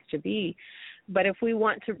way it has to be. But if we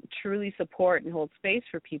want to truly support and hold space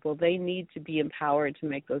for people, they need to be empowered to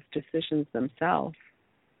make those decisions themselves.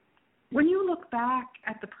 When you look back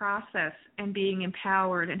at the process and being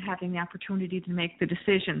empowered and having the opportunity to make the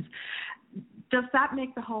decisions, does that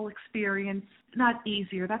make the whole experience not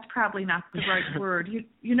easier? That's probably not the right word.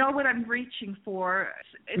 You know what I'm reaching for.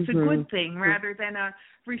 It's a good thing rather than a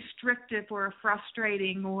restrictive or a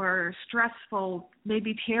frustrating or stressful,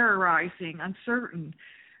 maybe terrorizing, uncertain.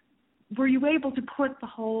 Were you able to put the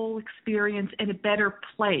whole experience in a better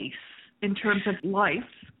place in terms of life?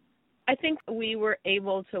 I think we were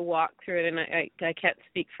able to walk through it, and I can't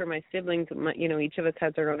speak for my siblings. You know, each of us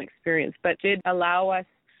has our own experience, but it did allow us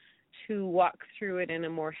to walk through it in a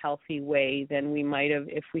more healthy way than we might have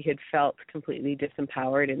if we had felt completely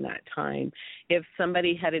disempowered in that time. If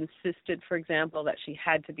somebody had insisted, for example, that she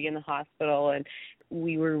had to be in the hospital and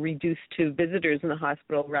we were reduced to visitors in the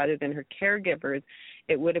hospital rather than her caregivers,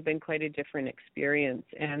 it would have been quite a different experience.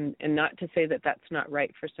 And not to say that that's not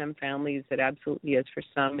right for some families, it absolutely is for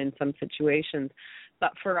some in some situations.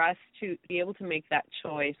 But for us to be able to make that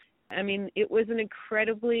choice, I mean, it was an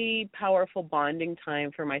incredibly powerful bonding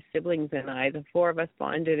time for my siblings and I. The four of us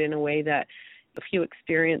bonded in a way that a few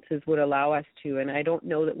experiences would allow us to, and I don't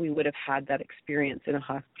know that we would have had that experience in a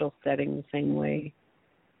hospital setting the same way.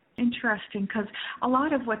 Interesting, because a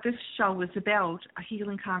lot of what this show is about,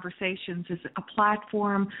 Healing Conversations, is a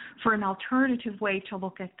platform for an alternative way to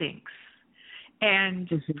look at things. And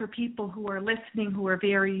for people who are listening, who are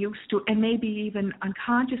very used to, and maybe even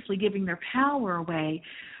unconsciously giving their power away,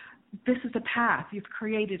 this is a path. You've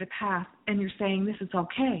created a path, and you're saying this is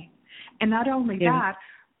okay. And not only that,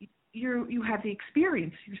 you have the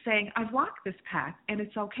experience. You're saying, I've walked this path, and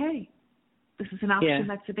it's okay. This is an option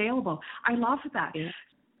that's available. I love that. Yeah.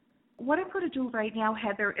 What I'm going to do right now,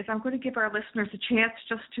 Heather, is I'm going to give our listeners a chance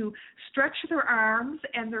just to stretch their arms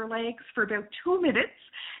and their legs for about 2 minutes.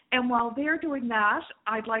 And while they're doing that,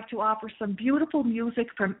 I'd like to offer some beautiful music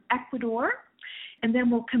from Ecuador. And then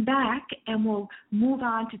we'll come back and we'll move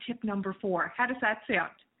on to tip number 4. How does that sound?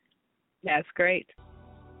 That's great.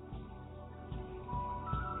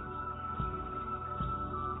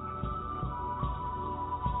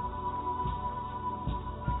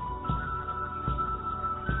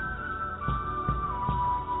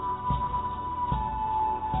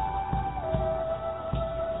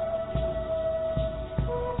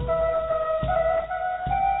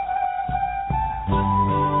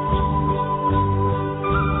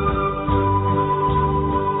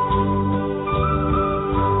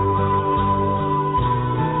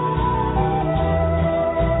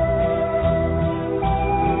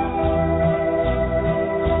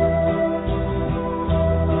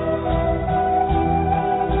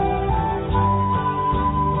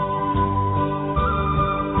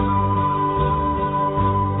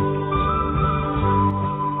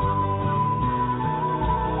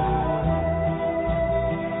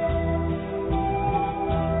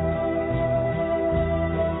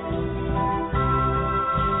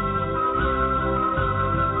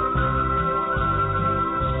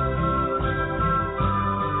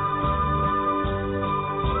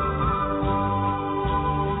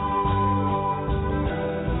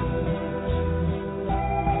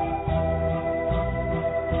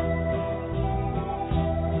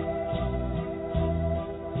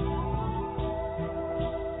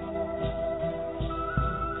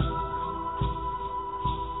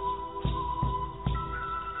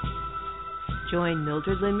 Join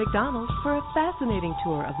Mildred Lynn McDonald for a fascinating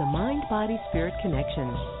tour of the mind-body-spirit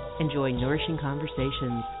connection. Enjoy nourishing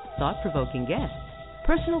conversations, thought-provoking guests,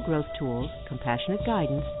 personal growth tools, compassionate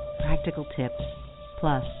guidance, practical tips,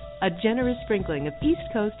 plus a generous sprinkling of East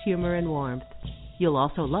Coast humor and warmth. You'll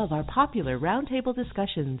also love our popular roundtable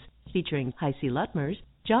discussions featuring HiC Luttmers,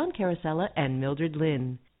 John Carosella, and Mildred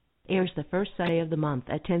Lynn. Airs the first Sunday of the month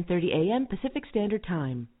at 10:30 a.m. Pacific Standard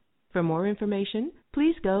Time. For more information,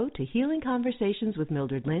 please go to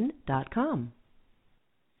healingconversationswithmildredlynn.com.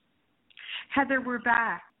 Heather, we're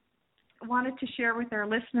back. I wanted to share with our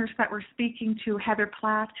listeners that we're speaking to Heather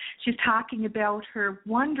Plett. She's talking about her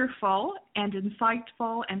wonderful and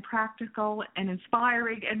insightful and practical and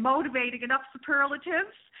inspiring and motivating, enough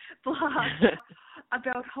superlatives, blog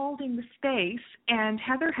about holding the space. And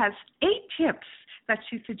Heather has 8 tips that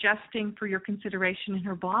she's suggesting for your consideration in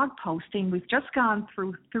her blog posting. We've just gone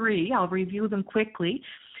through 3. I'll review them quickly.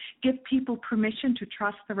 Give people permission to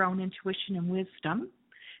trust their own intuition and wisdom.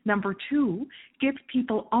 Number 2, give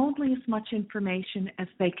people only as much information as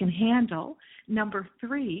they can handle. Number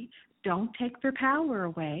 3, don't take their power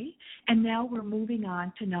away. And now we're moving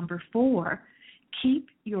on to number 4, keep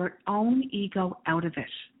your own ego out of it.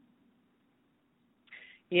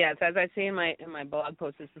 Yes, as I say in my blog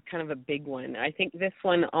post, this is kind of a big one. I think this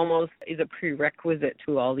one almost is a prerequisite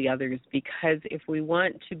to all the others, because if we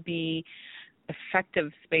want to be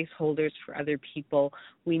effective space holders for other people,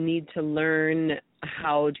 we need to learn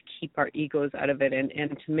how to keep our egos out of it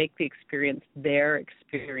and to make the experience their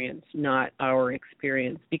experience, not our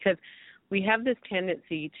experience. Because we have this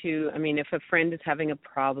tendency to, if a friend is having a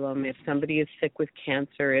problem, if somebody is sick with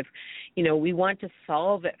cancer, if, we want to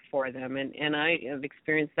solve it for them. And I have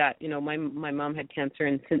experienced that. My mom had cancer,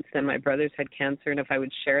 and since then my brothers had cancer. And if I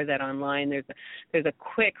would share that online, there's a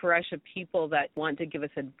quick rush of people that want to give us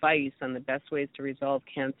advice on the best ways to resolve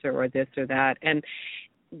cancer or this or that. And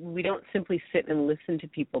we don't simply sit and listen to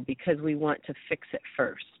people because we want to fix it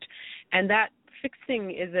first. And that fixing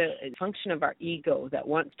is a function of our ego that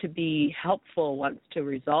wants to be helpful, wants to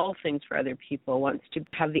resolve things for other people, wants to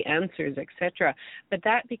have the answers, etc. But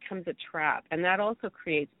that becomes a trap, and that also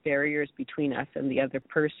creates barriers between us and the other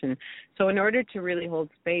person. So in order to really hold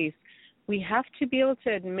space, we have to be able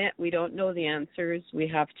to admit we don't know the answers. We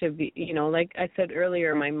have to be, like I said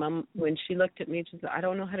earlier, my mom, when she looked at me, she said, I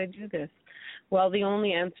don't know how to do this. Well, the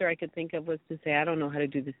only answer I could think of was to say, I don't know how to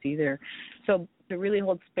do this either. So to really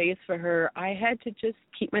hold space for her, I had to just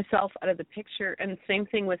keep myself out of the picture. And same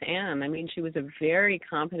thing with Anne. She was a very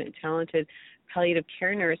competent, talented palliative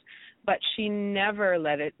care nurse, but she never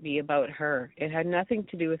let it be about her. It had nothing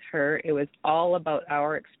to do with her. It was all about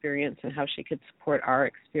our experience and how she could support our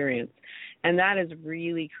experience. And that is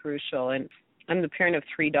really crucial. And I'm the parent of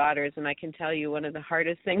 3 daughters, and I can tell you one of the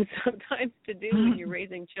hardest things sometimes to do when you're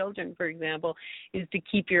raising children, for example, is to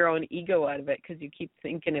keep your own ego out of it, because you keep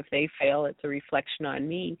thinking if they fail, it's a reflection on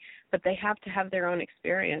me. But they have to have their own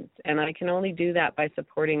experience, and I can only do that by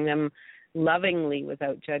supporting them lovingly,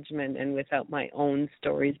 without judgment, and without my own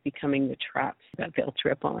stories becoming the traps that they'll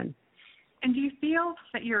trip on. And do you feel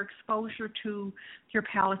that your exposure to your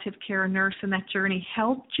palliative care nurse and that journey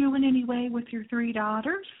helped you in any way with your 3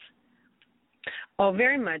 daughters? Oh,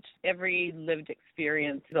 very much. Every lived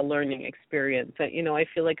experience is a learning experience. I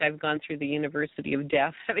feel like I've gone through the University of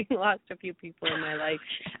Death, having lost a few people in my life.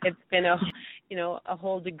 It's been a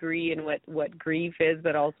whole degree in what grief is,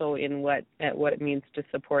 but also in what it means to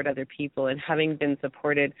support other people. And having been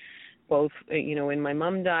supported both, when my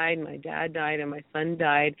mom died, my dad died, and my son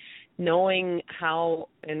died, knowing how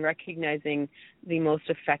and recognizing the most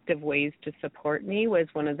effective ways to support me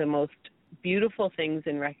was one of the most beautiful things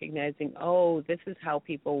in recognizing, this is how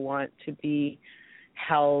people want to be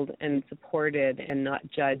held and supported and not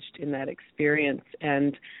judged in that experience.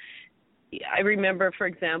 And I remember, for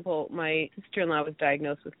example, my sister-in-law was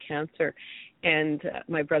diagnosed with cancer, and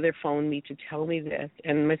my brother phoned me to tell me this.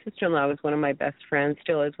 And my sister-in-law was one of my best friends,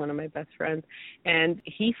 still is one of my best friends. And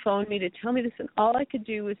he phoned me to tell me this, and all I could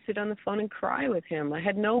do was sit on the phone and cry with him. I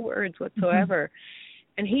had no words whatsoever. Mm-hmm.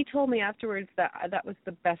 And he told me afterwards that was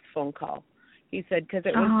the best phone call. He said, because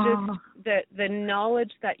it was just the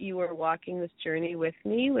knowledge that you were walking this journey with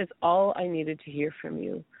me was all I needed to hear from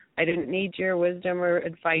you. I didn't need your wisdom or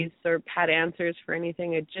advice or pat answers for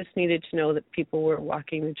anything. I just needed to know that people were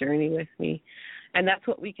walking the journey with me. And that's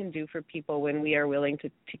what we can do for people when we are willing to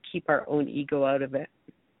keep our own ego out of it.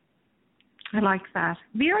 I like that.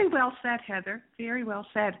 Very well said, Heather. Very well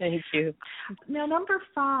said. Thank you. Now, number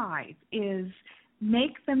 5 is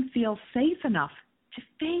make them feel safe enough to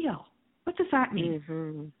fail. What does that mean?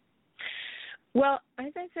 Mm-hmm. Well,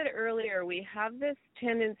 as I said earlier, we have this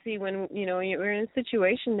tendency when, you're in a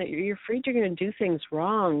situation that you're afraid you're going to do things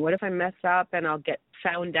wrong. What if I mess up and I'll get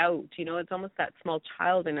found out? It's almost that small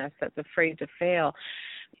child in us that's afraid to fail.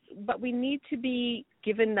 But we need to be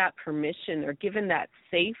given that permission or given that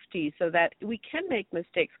safety so that we can make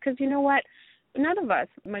mistakes. Because you know what? None of us,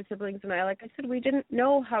 my siblings and I, like I said, we didn't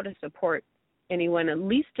know how to support anyone, and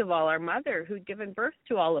least of all our mother who'd given birth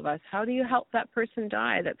to all of us. How do you help that person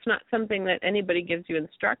die? That's not something that anybody gives you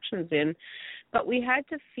instructions in. But we had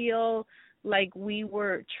to feel like we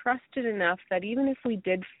were trusted enough that even if we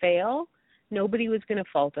did fail, nobody was going to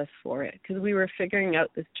fault us for it because we were figuring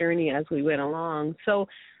out this journey as we went along. So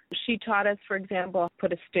she taught us, for example,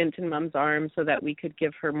 put a stint in Mom's arm so that we could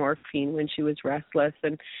give her morphine when she was restless,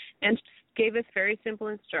 and gave us very simple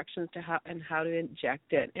instructions to how to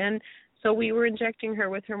inject it. And so we were injecting her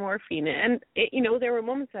with her morphine. And, there were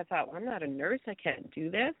moments I thought, well, I'm not a nurse, I can't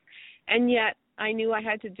do this. And yet I knew I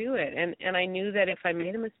had to do it. And I knew that if I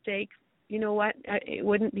made a mistake, you know what, it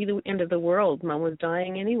wouldn't be the end of the world. Mom was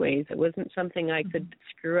dying anyways. It wasn't something I could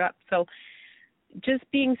screw up. So just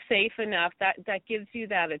being safe enough, that gives you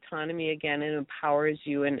that autonomy again and empowers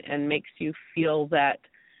you and makes you feel that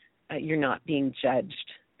you're not being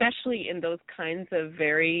judged, especially in those kinds of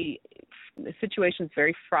situations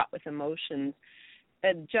very fraught with emotions.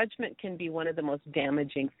 Judgment can be one of the most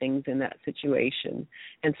damaging things in that situation.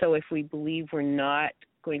 And so if we believe we're not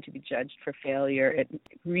going to be judged for failure, it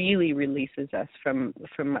really releases us from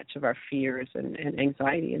much of our fears and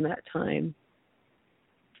anxiety in that time.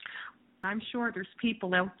 I'm sure there's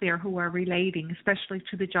people out there who are relating, especially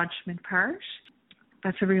to the judgment part.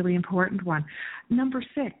 That's a really important one. Number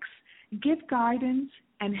 6, give guidance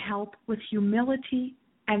and help with humility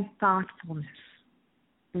and thoughtfulness.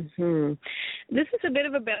 Mm-hmm. This is a bit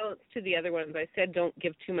of a balance to the other ones. I said don't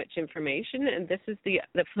give too much information, and this is the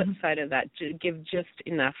flip side of that. Give just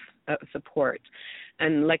enough support.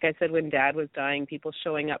 And like I said, when Dad was dying, people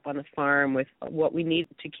showing up on the farm with what we need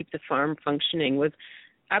to keep the farm functioning was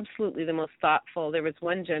absolutely the most thoughtful. There was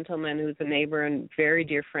one gentleman who's a neighbor and very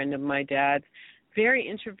dear friend of my dad's, very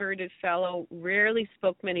introverted fellow, rarely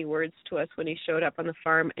spoke many words to us when he showed up on the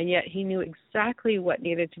farm, and yet he knew exactly what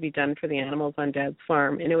needed to be done for the animals on Dad's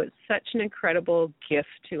farm. And it was such an incredible gift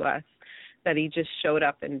to us that he just showed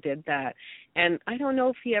up and did that. And I don't know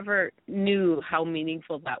if he ever knew how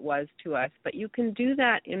meaningful that was to us, but you can do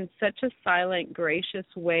that in such a silent, gracious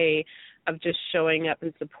way of just showing up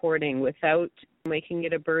and supporting without making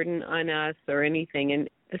it a burden on us or anything. And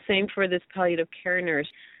the same for this palliative care nurse.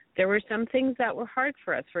 There were some things that were hard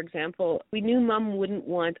for us. For example, we knew Mom wouldn't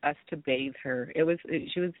want us to bathe her.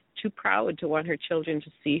 She was too proud to want her children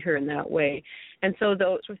to see her in that way. And so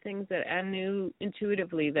those were things that Anne knew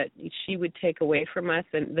intuitively that she would take away from us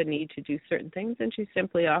and the need to do certain things. And she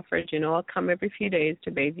simply offered, I'll come every few days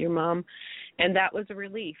to bathe your mom. And that was a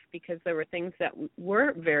relief because there were things that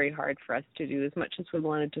were very hard for us to do as much as we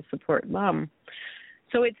wanted to support Mom.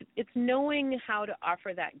 So it's knowing how to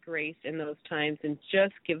offer that grace in those times and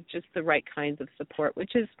just give just the right kinds of support,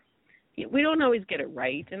 which is, we don't always get it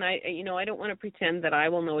right. And I don't want to pretend that I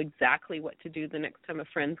will know exactly what to do the next time a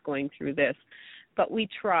friend's going through this, but we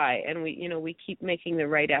try and we keep making the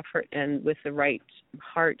right effort, and with the right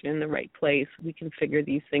heart in the right place, we can figure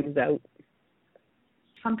these things out.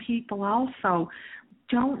 Some people also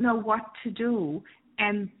don't know what to do,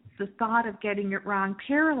 and the thought of getting it wrong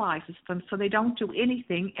paralyzes them, so they don't do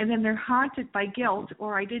anything, and then they're haunted by guilt,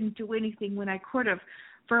 or I didn't do anything when I could have,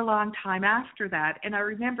 for a long time after that. And I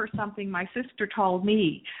remember something my sister told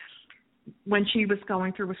me when she was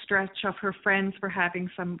going through a stretch of her friends were having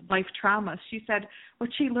some life traumas. She said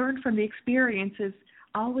what she learned from the experience is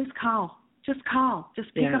always call. Just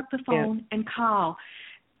pick up the phone and call.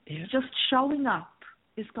 Yeah. Just showing up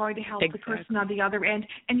is going to help the person on the other end,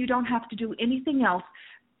 and you don't have to do anything else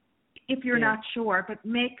if you're not sure, but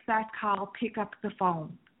make that call, pick up the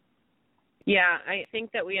phone. Yeah, I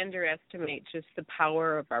think that we underestimate just the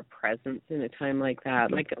power of our presence in a time like that.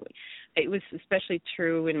 Mm-hmm. Like, it was especially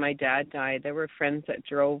true when my dad died. There were friends that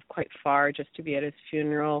drove quite far just to be at his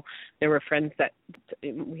funeral. There were friends that,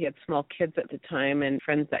 we had small kids at the time, and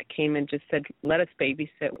friends that came and just said, let us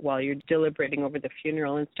babysit while you're deliberating over the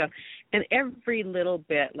funeral and stuff. And every little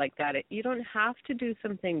bit like that, you don't have to do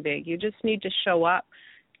something big. You just need to show up.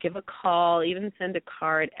 Give a call, even send a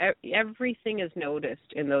card. Everything is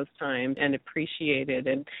noticed in those times and appreciated.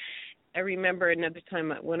 And I remember another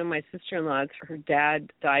time, one of my sister-in-laws, her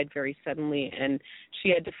dad died very suddenly, and she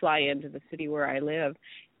had to fly into the city where I live.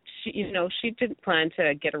 She didn't plan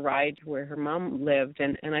to get a ride to where her mom lived.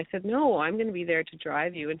 And I said, no, I'm going to be there to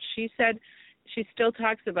drive you. And she said, she still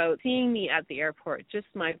talks about seeing me at the airport, just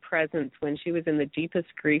my presence when she was in the deepest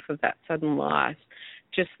grief of that sudden loss,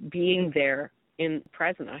 just being there in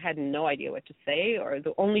present. I had no idea what to say, or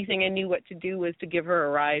the only thing I knew what to do was to give her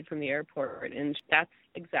a ride from the airport, and that's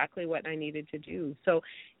exactly what I needed to do. So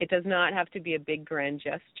it does not have to be a big grand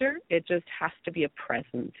gesture. It just has to be a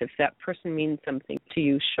presence. If that person means something to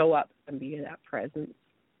you, show up and be that presence.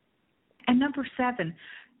 And number 7,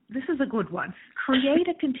 this is a good one. Create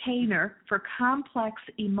a container for complex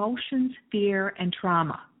emotions, fear, and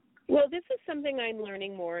trauma. Well, this is something I'm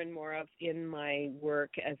learning more and more of in my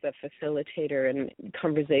work as a facilitator and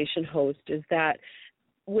conversation host, is that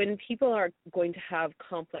when people are going to have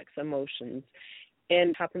complex emotions,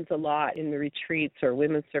 and it happens a lot in the retreats or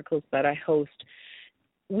women's circles that I host,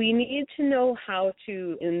 we need to know how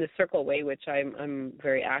to, in the circle way, which I'm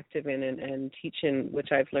very active in and teach in,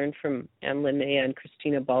 which I've learned from Anne Linnea and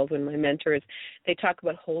Christina Baldwin, my mentors. They talk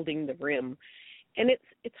about holding the rim. And it's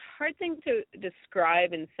a hard thing to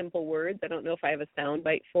describe in simple words. I don't know if I have a sound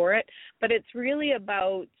bite for it, but it's really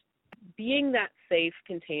about being that safe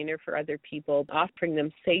container for other people, offering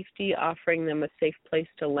them safety, offering them a safe place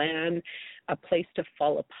to land, a place to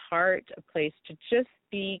fall apart, a place to just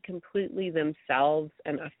be completely themselves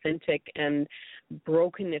and authentic and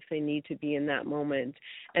broken if they need to be in that moment.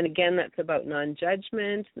 And again, that's about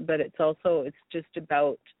non-judgment, but it's just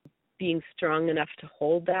about being strong enough to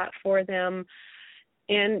hold that for them.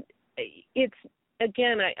 And it's,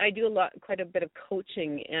 again, I do quite a bit of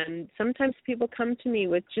coaching, and sometimes people come to me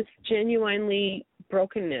with just genuinely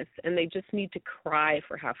brokenness, and they just need to cry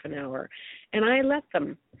for half an hour, and I let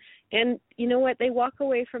them. And you know what? They walk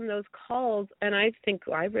away from those calls, and I think,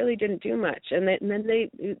 I really didn't do much. And then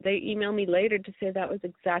they email me later to say that was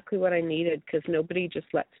exactly what I needed, because nobody just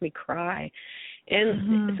lets me cry.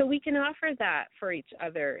 And so we can offer that for each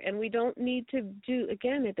other. And we don't need to do,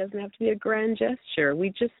 again, it doesn't have to be a grand gesture. We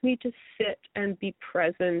just need to sit and be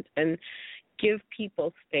present and give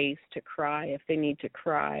people space to cry if they need to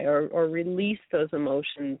cry, or release those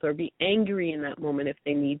emotions, or be angry in that moment if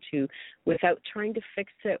they need to, without trying to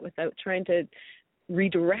fix it, without trying to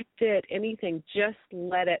redirect it, anything. Just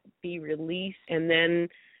let it be released, and then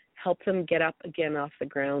help them get up again off the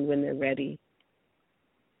ground when they're ready.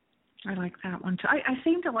 I like that one too. I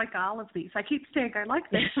seem to like all of these. I keep saying I like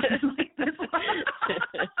this one, I like this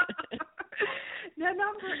one. Now,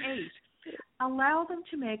 number 8, allow them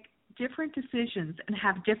to make different decisions and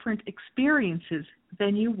have different experiences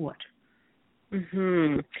than you would.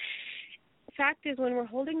 The fact is, when we're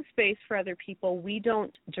holding space for other people, we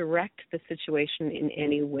don't direct the situation in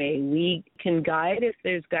any way. We can guide if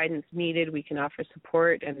there's guidance needed. We can offer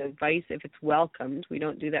support and advice if it's welcomed. We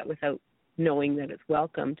don't do that without knowing that it's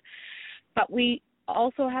welcomed. But we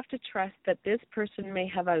also have to trust that this person may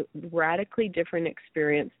have a radically different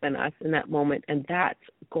experience than us in that moment, and that's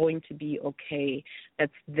going to be okay.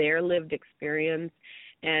 That's their lived experience.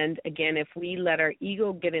 And again, if we let our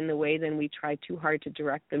ego get in the way, then we try too hard to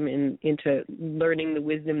direct them into learning the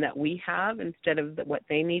wisdom that we have instead of what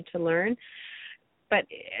they need to learn. But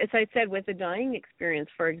as I said, with the dying experience,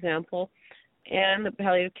 for example, and the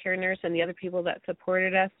palliative care nurse and the other people that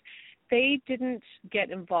supported us, they didn't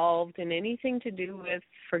get involved in anything to do with,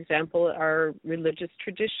 for example, our religious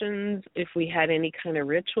traditions, if we had any kind of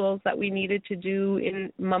rituals that we needed to do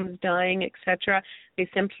in Mom's dying, etc. They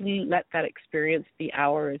simply let that experience be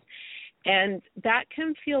ours. And that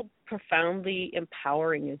can feel profoundly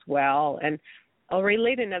empowering as well. And I'll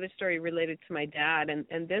relate another story related to my dad,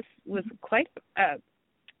 and this was quite,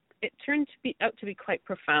 it turned out to be quite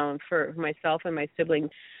profound for myself and my siblings.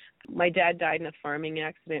 My dad died in a farming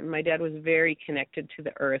accident, and my dad was very connected to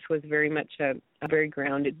the earth, was very much a very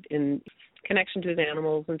grounded in connection to his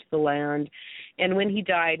animals and to the land. And when he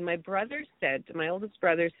died, my oldest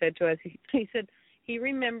brother said to us, he said he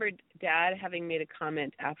remembered Dad having made a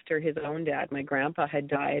comment after his own dad, my grandpa, had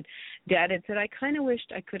died. Dad had said, I kind of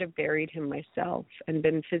wished I could have buried him myself and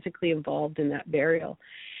been physically involved in that burial.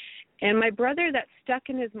 And my brother, that stuck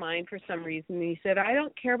in his mind for some reason. He said, I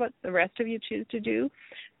don't care what the rest of you choose to do,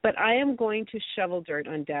 but I am going to shovel dirt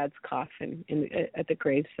on Dad's coffin at the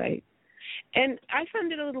gravesite. And I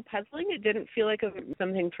found it a little puzzling. It didn't feel like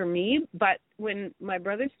something for me. But when my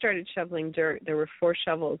brother started shoveling dirt, there were 4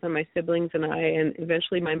 shovels, and my siblings and I, and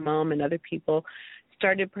eventually my mom and other people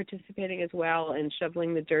started participating as well and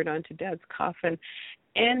shoveling the dirt onto Dad's coffin.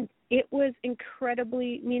 And it was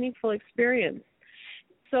incredibly meaningful experience.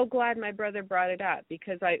 So glad my brother brought it up,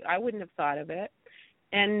 because I wouldn't have thought of it.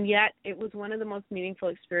 And yet it was one of the most meaningful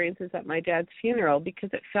experiences at my dad's funeral because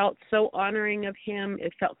it felt so honoring of him.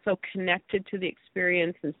 It felt so connected to the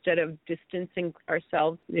experience instead of distancing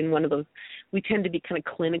ourselves in one of those. We tend to be kind of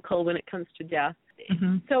clinical when it comes to death.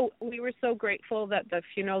 Mm-hmm. So we were so grateful that the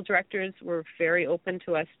funeral directors were very open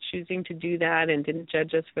to us choosing to do that and didn't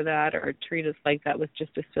judge us for that or treat us like that was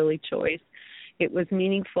just a silly choice. It was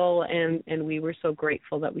meaningful, and we were so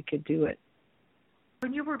grateful that we could do it.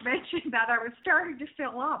 When you were mentioning that, I was starting to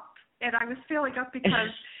fill up, and I was filling up because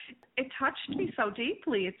it touched me so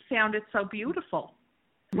deeply. It sounded so beautiful,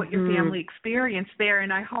 what your family experienced there,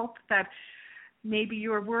 and I hope that maybe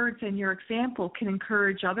your words and your example can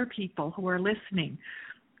encourage other people who are listening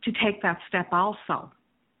to take that step also.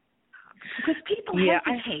 Because people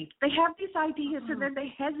hesitate. They have these ideas, and then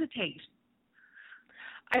they hesitate.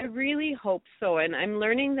 I really hope so, and I'm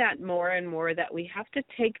learning that more and more, that we have to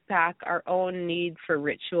take back our own need for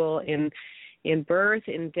ritual in birth,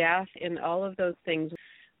 in death, in all of those things.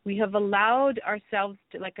 We have allowed ourselves,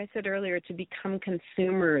 to, like I said earlier, to become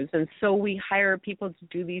consumers, and so we hire people to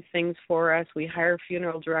do these things for us. We hire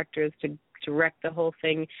funeral directors to direct the whole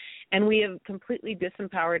thing, and we have completely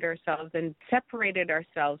disempowered ourselves and separated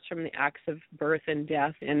ourselves from the acts of birth and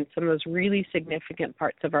death and some of those really significant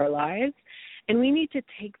parts of our lives. And we need to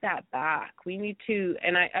take that back. We need to,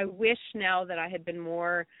 and I wish now that I had been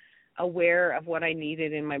more aware of what I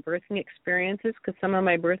needed in my birthing experiences, because some of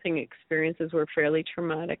my birthing experiences were fairly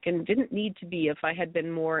traumatic and didn't need to be if I had been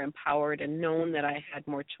more empowered and known that I had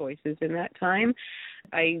more choices in that time.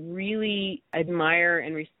 I really admire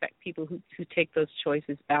and respect people who take those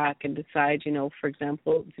choices back and decide, for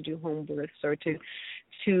example, to do home births or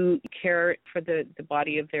to care for the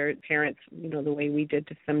body of their parents, the way we did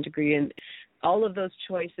to some degree. And all of those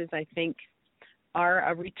choices, I think, are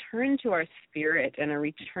a return to our spirit and a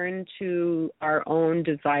return to our own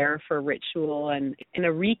desire for ritual and a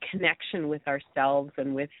reconnection with ourselves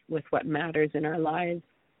and with what matters in our lives.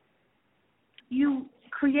 You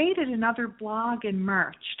created another blog in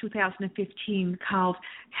March 2015 called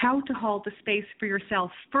How to Hold the Space for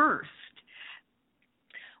Yourself First.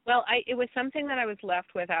 Well, it was something that I was left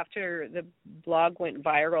with after the blog went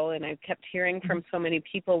viral, and I kept hearing from so many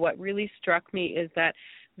people. What really struck me is that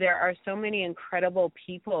there are so many incredible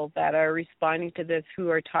people that are responding to this who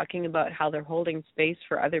are talking about how they're holding space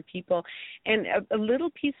for other people. And a little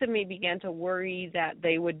piece of me began to worry that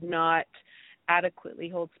they would not adequately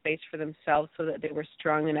hold space for themselves so that they were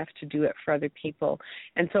strong enough to do it for other people.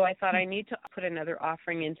 And so I thought I need to put another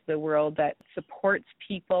offering into the world that supports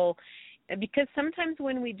people, because sometimes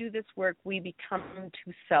when we do this work, we become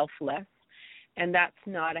too selfless, and that's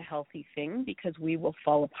not a healthy thing, because we will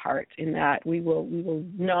fall apart in that. We will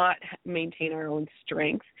not maintain our own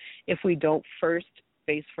strength if we don't first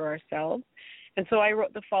space for ourselves. And so I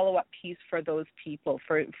wrote the follow-up piece for those people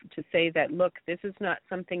to say that, look, this is not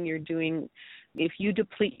something you're doing. If you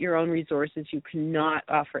deplete your own resources, you cannot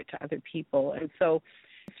offer it to other people. And so,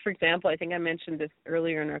 for example, I think I mentioned this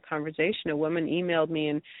earlier in our conversation, a woman emailed me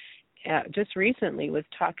and just recently was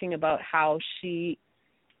talking about how she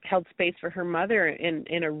held space for her mother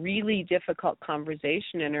in a really difficult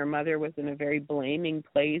conversation, and her mother was in a very blaming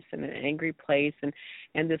place and an angry place,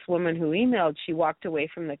 and this woman who emailed, she walked away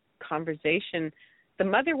from the conversation. The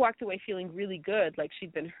mother walked away feeling really good, like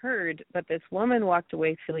she'd been heard, but this woman walked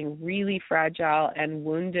away feeling really fragile and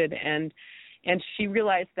wounded, and she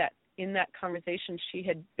realized that in that conversation, she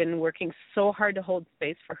had been working so hard to hold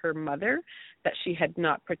space for her mother that she had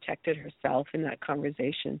not protected herself in that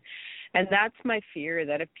conversation. And that's my fear,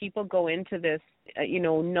 that if people go into this,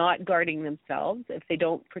 not guarding themselves, if they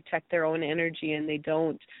don't protect their own energy and they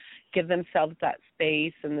don't give themselves that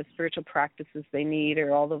space and the spiritual practices they need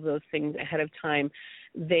or all of those things ahead of time,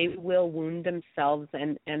 they will wound themselves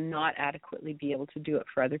and not adequately be able to do it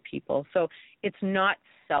for other people. So it's not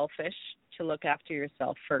selfish to look after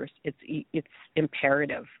yourself first. It's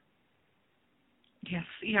imperative. Yes,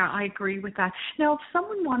 I agree with that. Now, if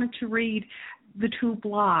someone wanted to read the two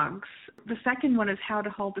blogs, the second one is How to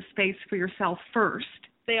Hold the Space for Yourself First.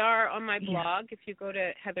 They are on my blog. If you go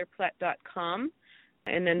to heatherplett.com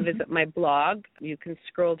and then visit my blog, you can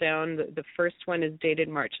scroll down. The first one is dated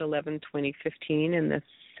March 11, 2015, and the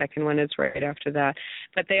second one is right after that.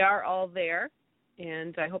 But they are all there,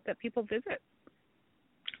 and I hope that people visit.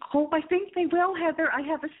 Oh, I think they will, Heather. I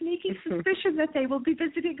have a sneaky suspicion that they will be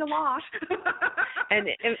visiting a lot. And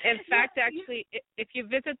in fact, actually, if you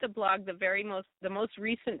visit the blog, the most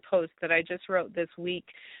recent post that I just wrote this week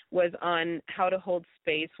was on how to hold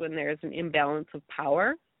space when there's an imbalance of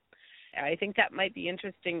power. I think that might be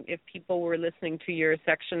interesting if people were listening to your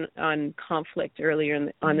section on conflict earlier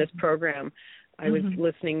on this program. I was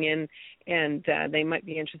listening in, and they might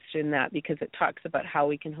be interested in that because it talks about how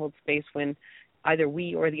we can hold space when either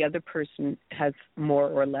we or the other person has more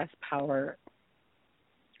or less power.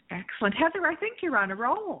 Excellent. Heather, I think you're on a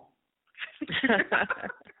roll.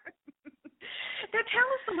 Now tell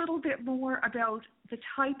us a little bit more about the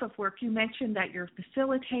type of work. You mentioned that you're a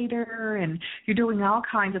facilitator and you're doing all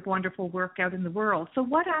kinds of wonderful work out in the world. So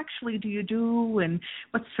what actually do you do, and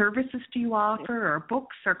what services do you offer, or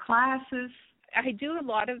books or classes? I do a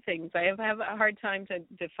lot of things. I have a hard time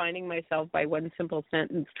defining myself by one simple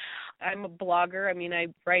sentence. I'm a blogger. I mean, I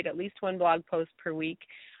write at least one blog post per week.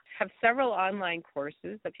 I have several online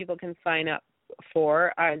courses that people can sign up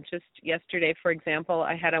for. Just yesterday, for example,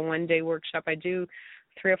 I had a one-day workshop. I do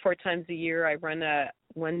 3 or 4 times a year. I run a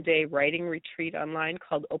one-day writing retreat online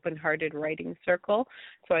called Open Hearted Writing Circle.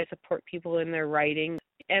 So I support people in their writing.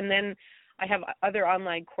 And then I have other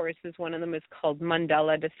online courses. One of them is called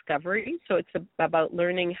Mandala Discovery. So it's about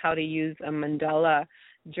learning how to use a mandala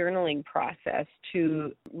journaling process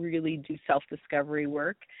to really do self-discovery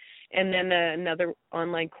work. And then another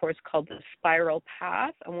online course called The Spiral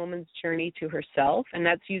Path, A Woman's Journey to Herself. And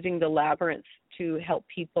that's using the labyrinth to help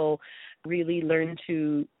people really learn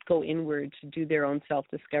to go inward, to do their own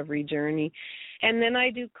self-discovery journey. And then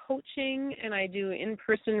I do coaching, and I do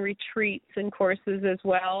in-person retreats and courses as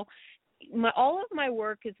well. All of my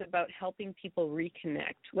work is about helping people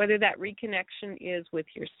reconnect, whether that reconnection is with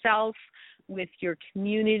yourself, with your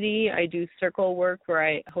community. I do circle work where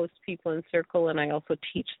I host people in circle, and I also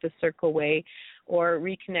teach the circle way, or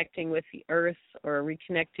reconnecting with the earth, or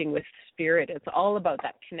reconnecting with spirit. It's all about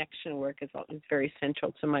that connection work. Is very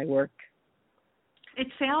central to my work. It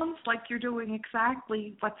sounds like you're doing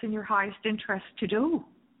exactly what's in your highest interest to do.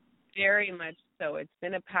 Very much so. It's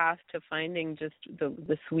been a path to finding just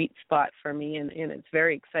the sweet spot for me, and it's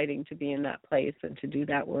very exciting to be in that place and to do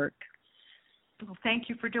that work. Well, thank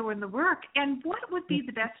you for doing the work. And what would be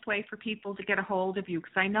the best way for people to get a hold of you?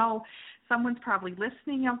 Because I know someone's probably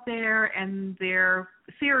listening out there and they're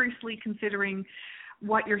seriously considering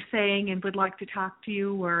what you're saying and would like to talk to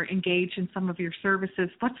you or engage in some of your services.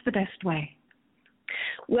 What's the best way?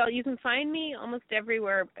 Well, you can find me almost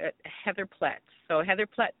everywhere at Heather Plett. So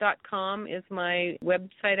heatherplett.com is my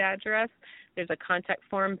website address. There's a contact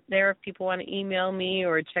form there if people want to email me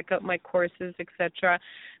or check out my courses, etc.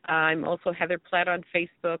 I'm also Heather Plett on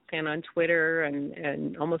Facebook and on Twitter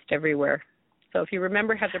and almost everywhere. So if you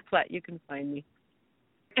remember Heather Plett, you can find me.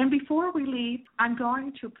 And before we leave, I'm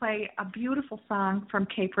going to play a beautiful song from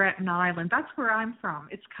Cape Breton Island. That's where I'm from.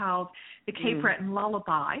 It's called the Cape Breton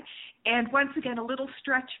Lullaby. And once again, a little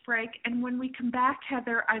stretch break. And when we come back,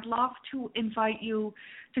 Heather, I'd love to invite you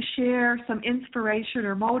to share some inspiration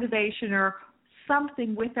or motivation or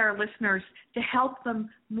something with our listeners to help them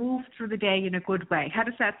move through the day in a good way. How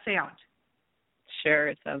does that sound? Sure,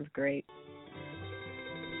 it sounds great.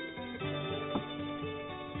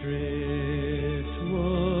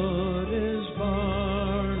 Driftwood is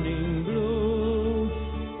burning blue,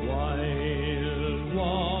 wild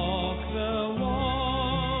walk the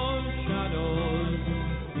warm shadows,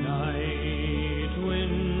 night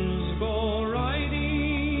winds go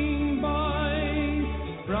riding by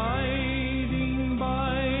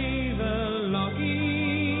the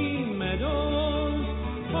lucky meadows,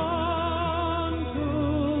 on to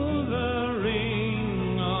the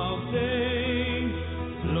ring of day,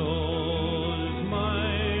 low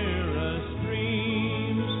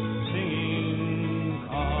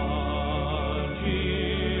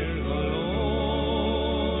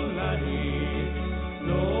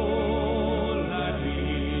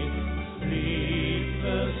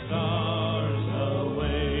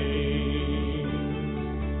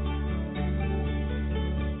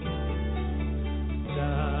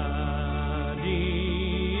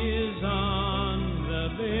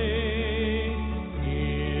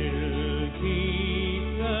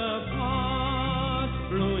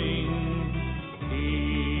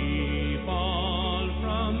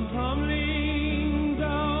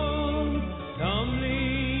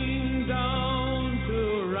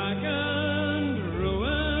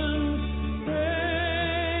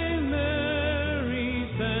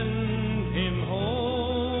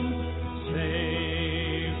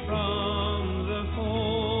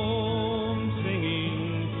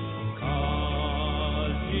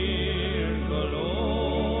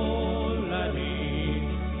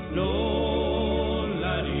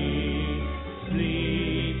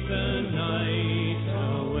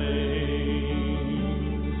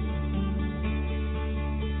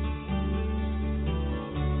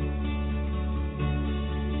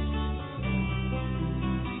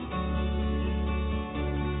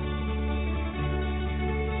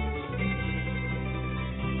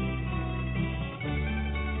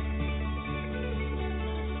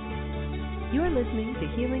You're listening to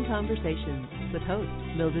Healing Conversations with host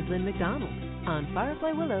Mildred Lynn McDonald on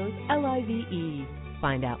Firefly Willows LIVE.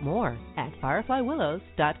 Find out more at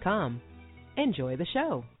fireflywillows.com. Enjoy the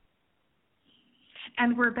show.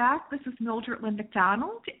 And we're back. This is Mildred Lynn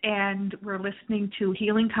McDonald, and we're listening to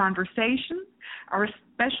Healing Conversations. Our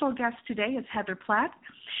special guest today is Heather Plett,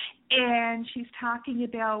 and she's talking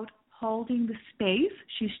about holding the space.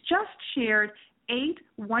 She's just shared 8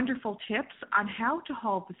 wonderful tips on how to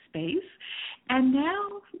hold the space, and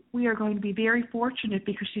now we are going to be very fortunate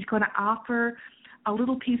because she's going to offer a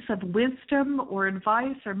little piece of wisdom or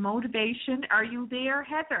advice or motivation. Are you there,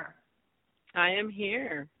 Heather? I am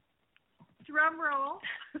here. Drum roll.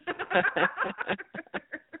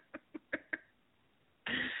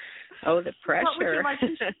 Oh, the pressure. What would you like to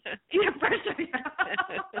yeah, pressure. Yeah.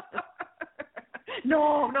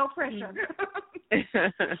 No pressure.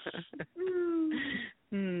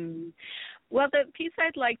 Well, the piece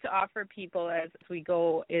I'd like to offer people as we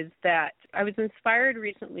go is that I was inspired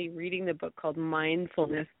recently reading the book called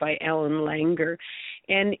Mindfulness by Ellen Langer.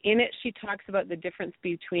 And in it, she talks about the difference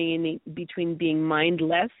between being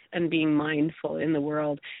mindless and being mindful in the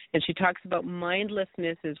world. And she talks about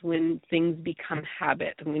mindlessness is when things become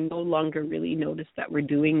habit and we no longer really notice that we're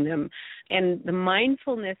doing them. And the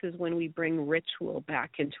mindfulness is when we bring ritual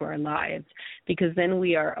back into our lives, because then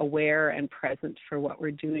we are aware and present for what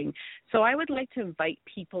we're doing. So I would like to invite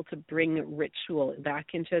people to bring ritual back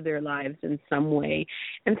into their lives in some way.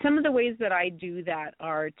 And some of the ways that I do that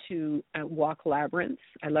are to walk labyrinths.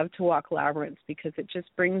 I love to walk labyrinths because it just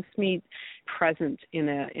brings me present in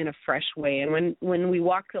a fresh way. And when we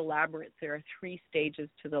walk the labyrinth, there are 3 stages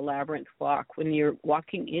to the labyrinth walk. When you're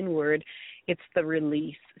walking inward, it's the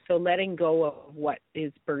release. So letting go of what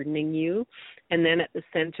is burdening you. And then at the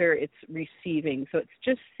center, it's receiving. So it's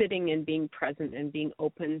just sitting and being present and being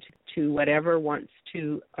open to whatever wants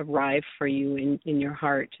to arrive for you in your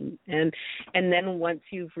heart. And then once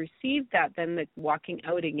you've received that, then the walking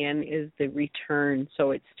out again is the return.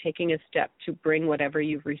 So it's taking a step to bring whatever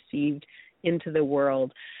you've received into the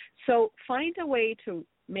world. So find a way to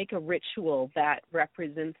make a ritual that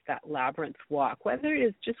represents that labyrinth walk, whether it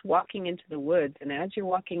is just walking into the woods. And as you're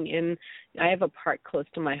walking in, I have a park close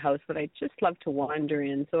to my house that I just love to wander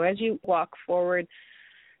in. So as you walk forward,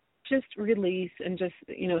 just release and just,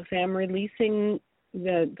 say, I'm releasing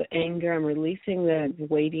the anger, I'm releasing the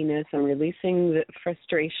weightiness, I'm releasing the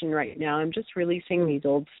frustration right now. I'm just releasing these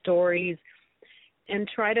old stories and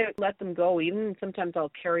try to let them go. Even sometimes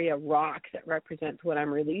I'll carry a rock that represents what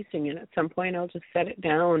I'm releasing, and at some point I'll just set it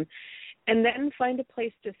down and then find a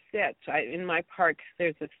place to sit. In my park,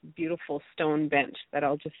 there's this beautiful stone bench that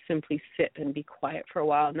I'll just simply sit and be quiet for a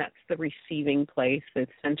while, and that's the receiving place, the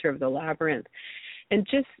center of the labyrinth. And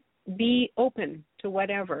just be open to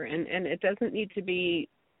whatever, and it doesn't need to be,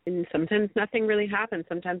 and sometimes nothing really happens.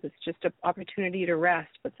 Sometimes it's just an opportunity to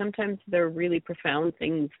rest, but sometimes there are really profound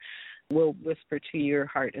things will whisper to your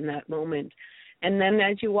heart in that moment. And then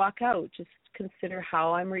as you walk out, just consider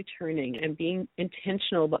how I'm returning and being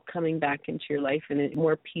intentional about coming back into your life in a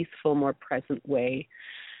more peaceful, more present way.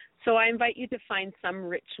 So I invite you to find some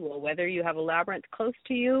ritual, whether you have a labyrinth close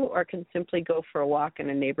to you or can simply go for a walk in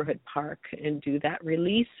a neighborhood park and do that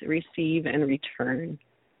release, receive, and return.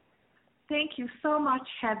 Thank you so much,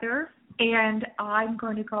 Heather. And I'm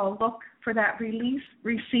going to go look for that release,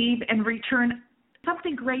 receive, and return.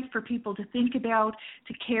 Something great for people to think about,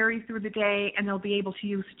 to carry through the day, and they'll be able to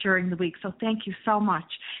use during the week. So thank you so much.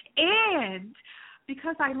 And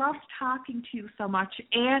because I loved talking to you so much,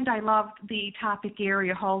 and I loved the topic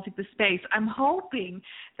area, holding the space, I'm hoping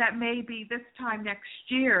that maybe this time next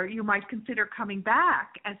year you might consider coming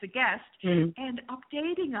back as a guest and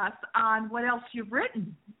updating us on what else you've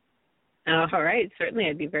written. All right. Certainly,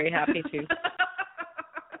 I'd be very happy to.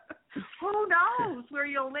 Who knows where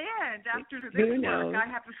you'll land after this work? I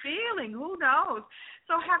have a feeling. Who knows?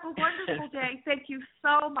 So have a wonderful day. Thank you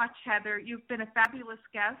so much, Heather. You've been a fabulous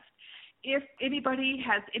guest. If anybody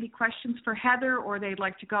has any questions for Heather or they'd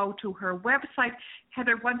like to go to her website,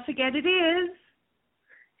 Heather, once again, it is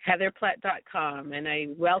HeatherPlett.com, and I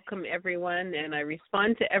welcome everyone, and I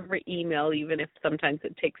respond to every email, even if sometimes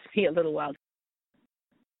it takes me a little while.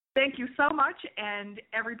 Thank you so much, and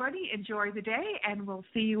everybody enjoy the day, and we'll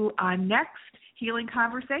see you on next Healing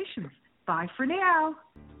Conversations. Bye for now.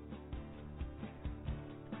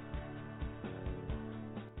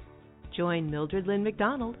 Join Mildred Lynn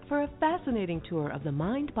McDonald for a fascinating tour of the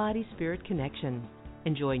mind-body-spirit connection.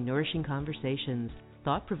 Enjoy nourishing conversations,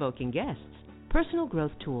 thought-provoking guests, personal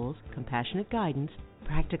growth tools, compassionate guidance,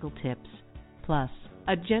 practical tips, plus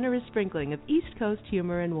a generous sprinkling of East Coast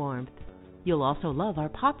humor and warmth. You'll also love our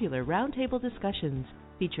popular roundtable discussions,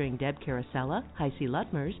 featuring Deb Carosella, HiC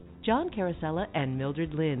Luttmers, John Carosella, and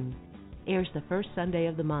Mildred Lynn. Airs the first Sunday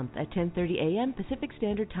of the month at 10:30 a.m. Pacific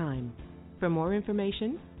Standard Time. For more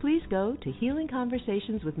information, please go to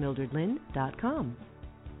healingconversationswithmildredlynn.com.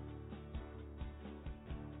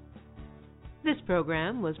 This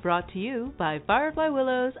program was brought to you by Firefly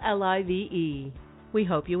Willows LIVE. We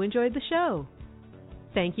hope you enjoyed the show.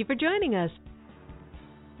 Thank you for joining us.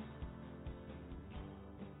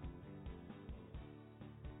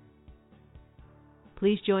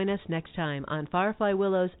 Please join us next time on Firefly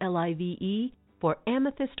Willows LIVE for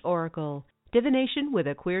Amethyst Oracle, Divination with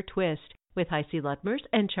a Queer Twist, with HiC Luttmers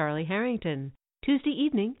and Charlie Harrington, Tuesday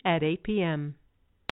evening at 8 p.m.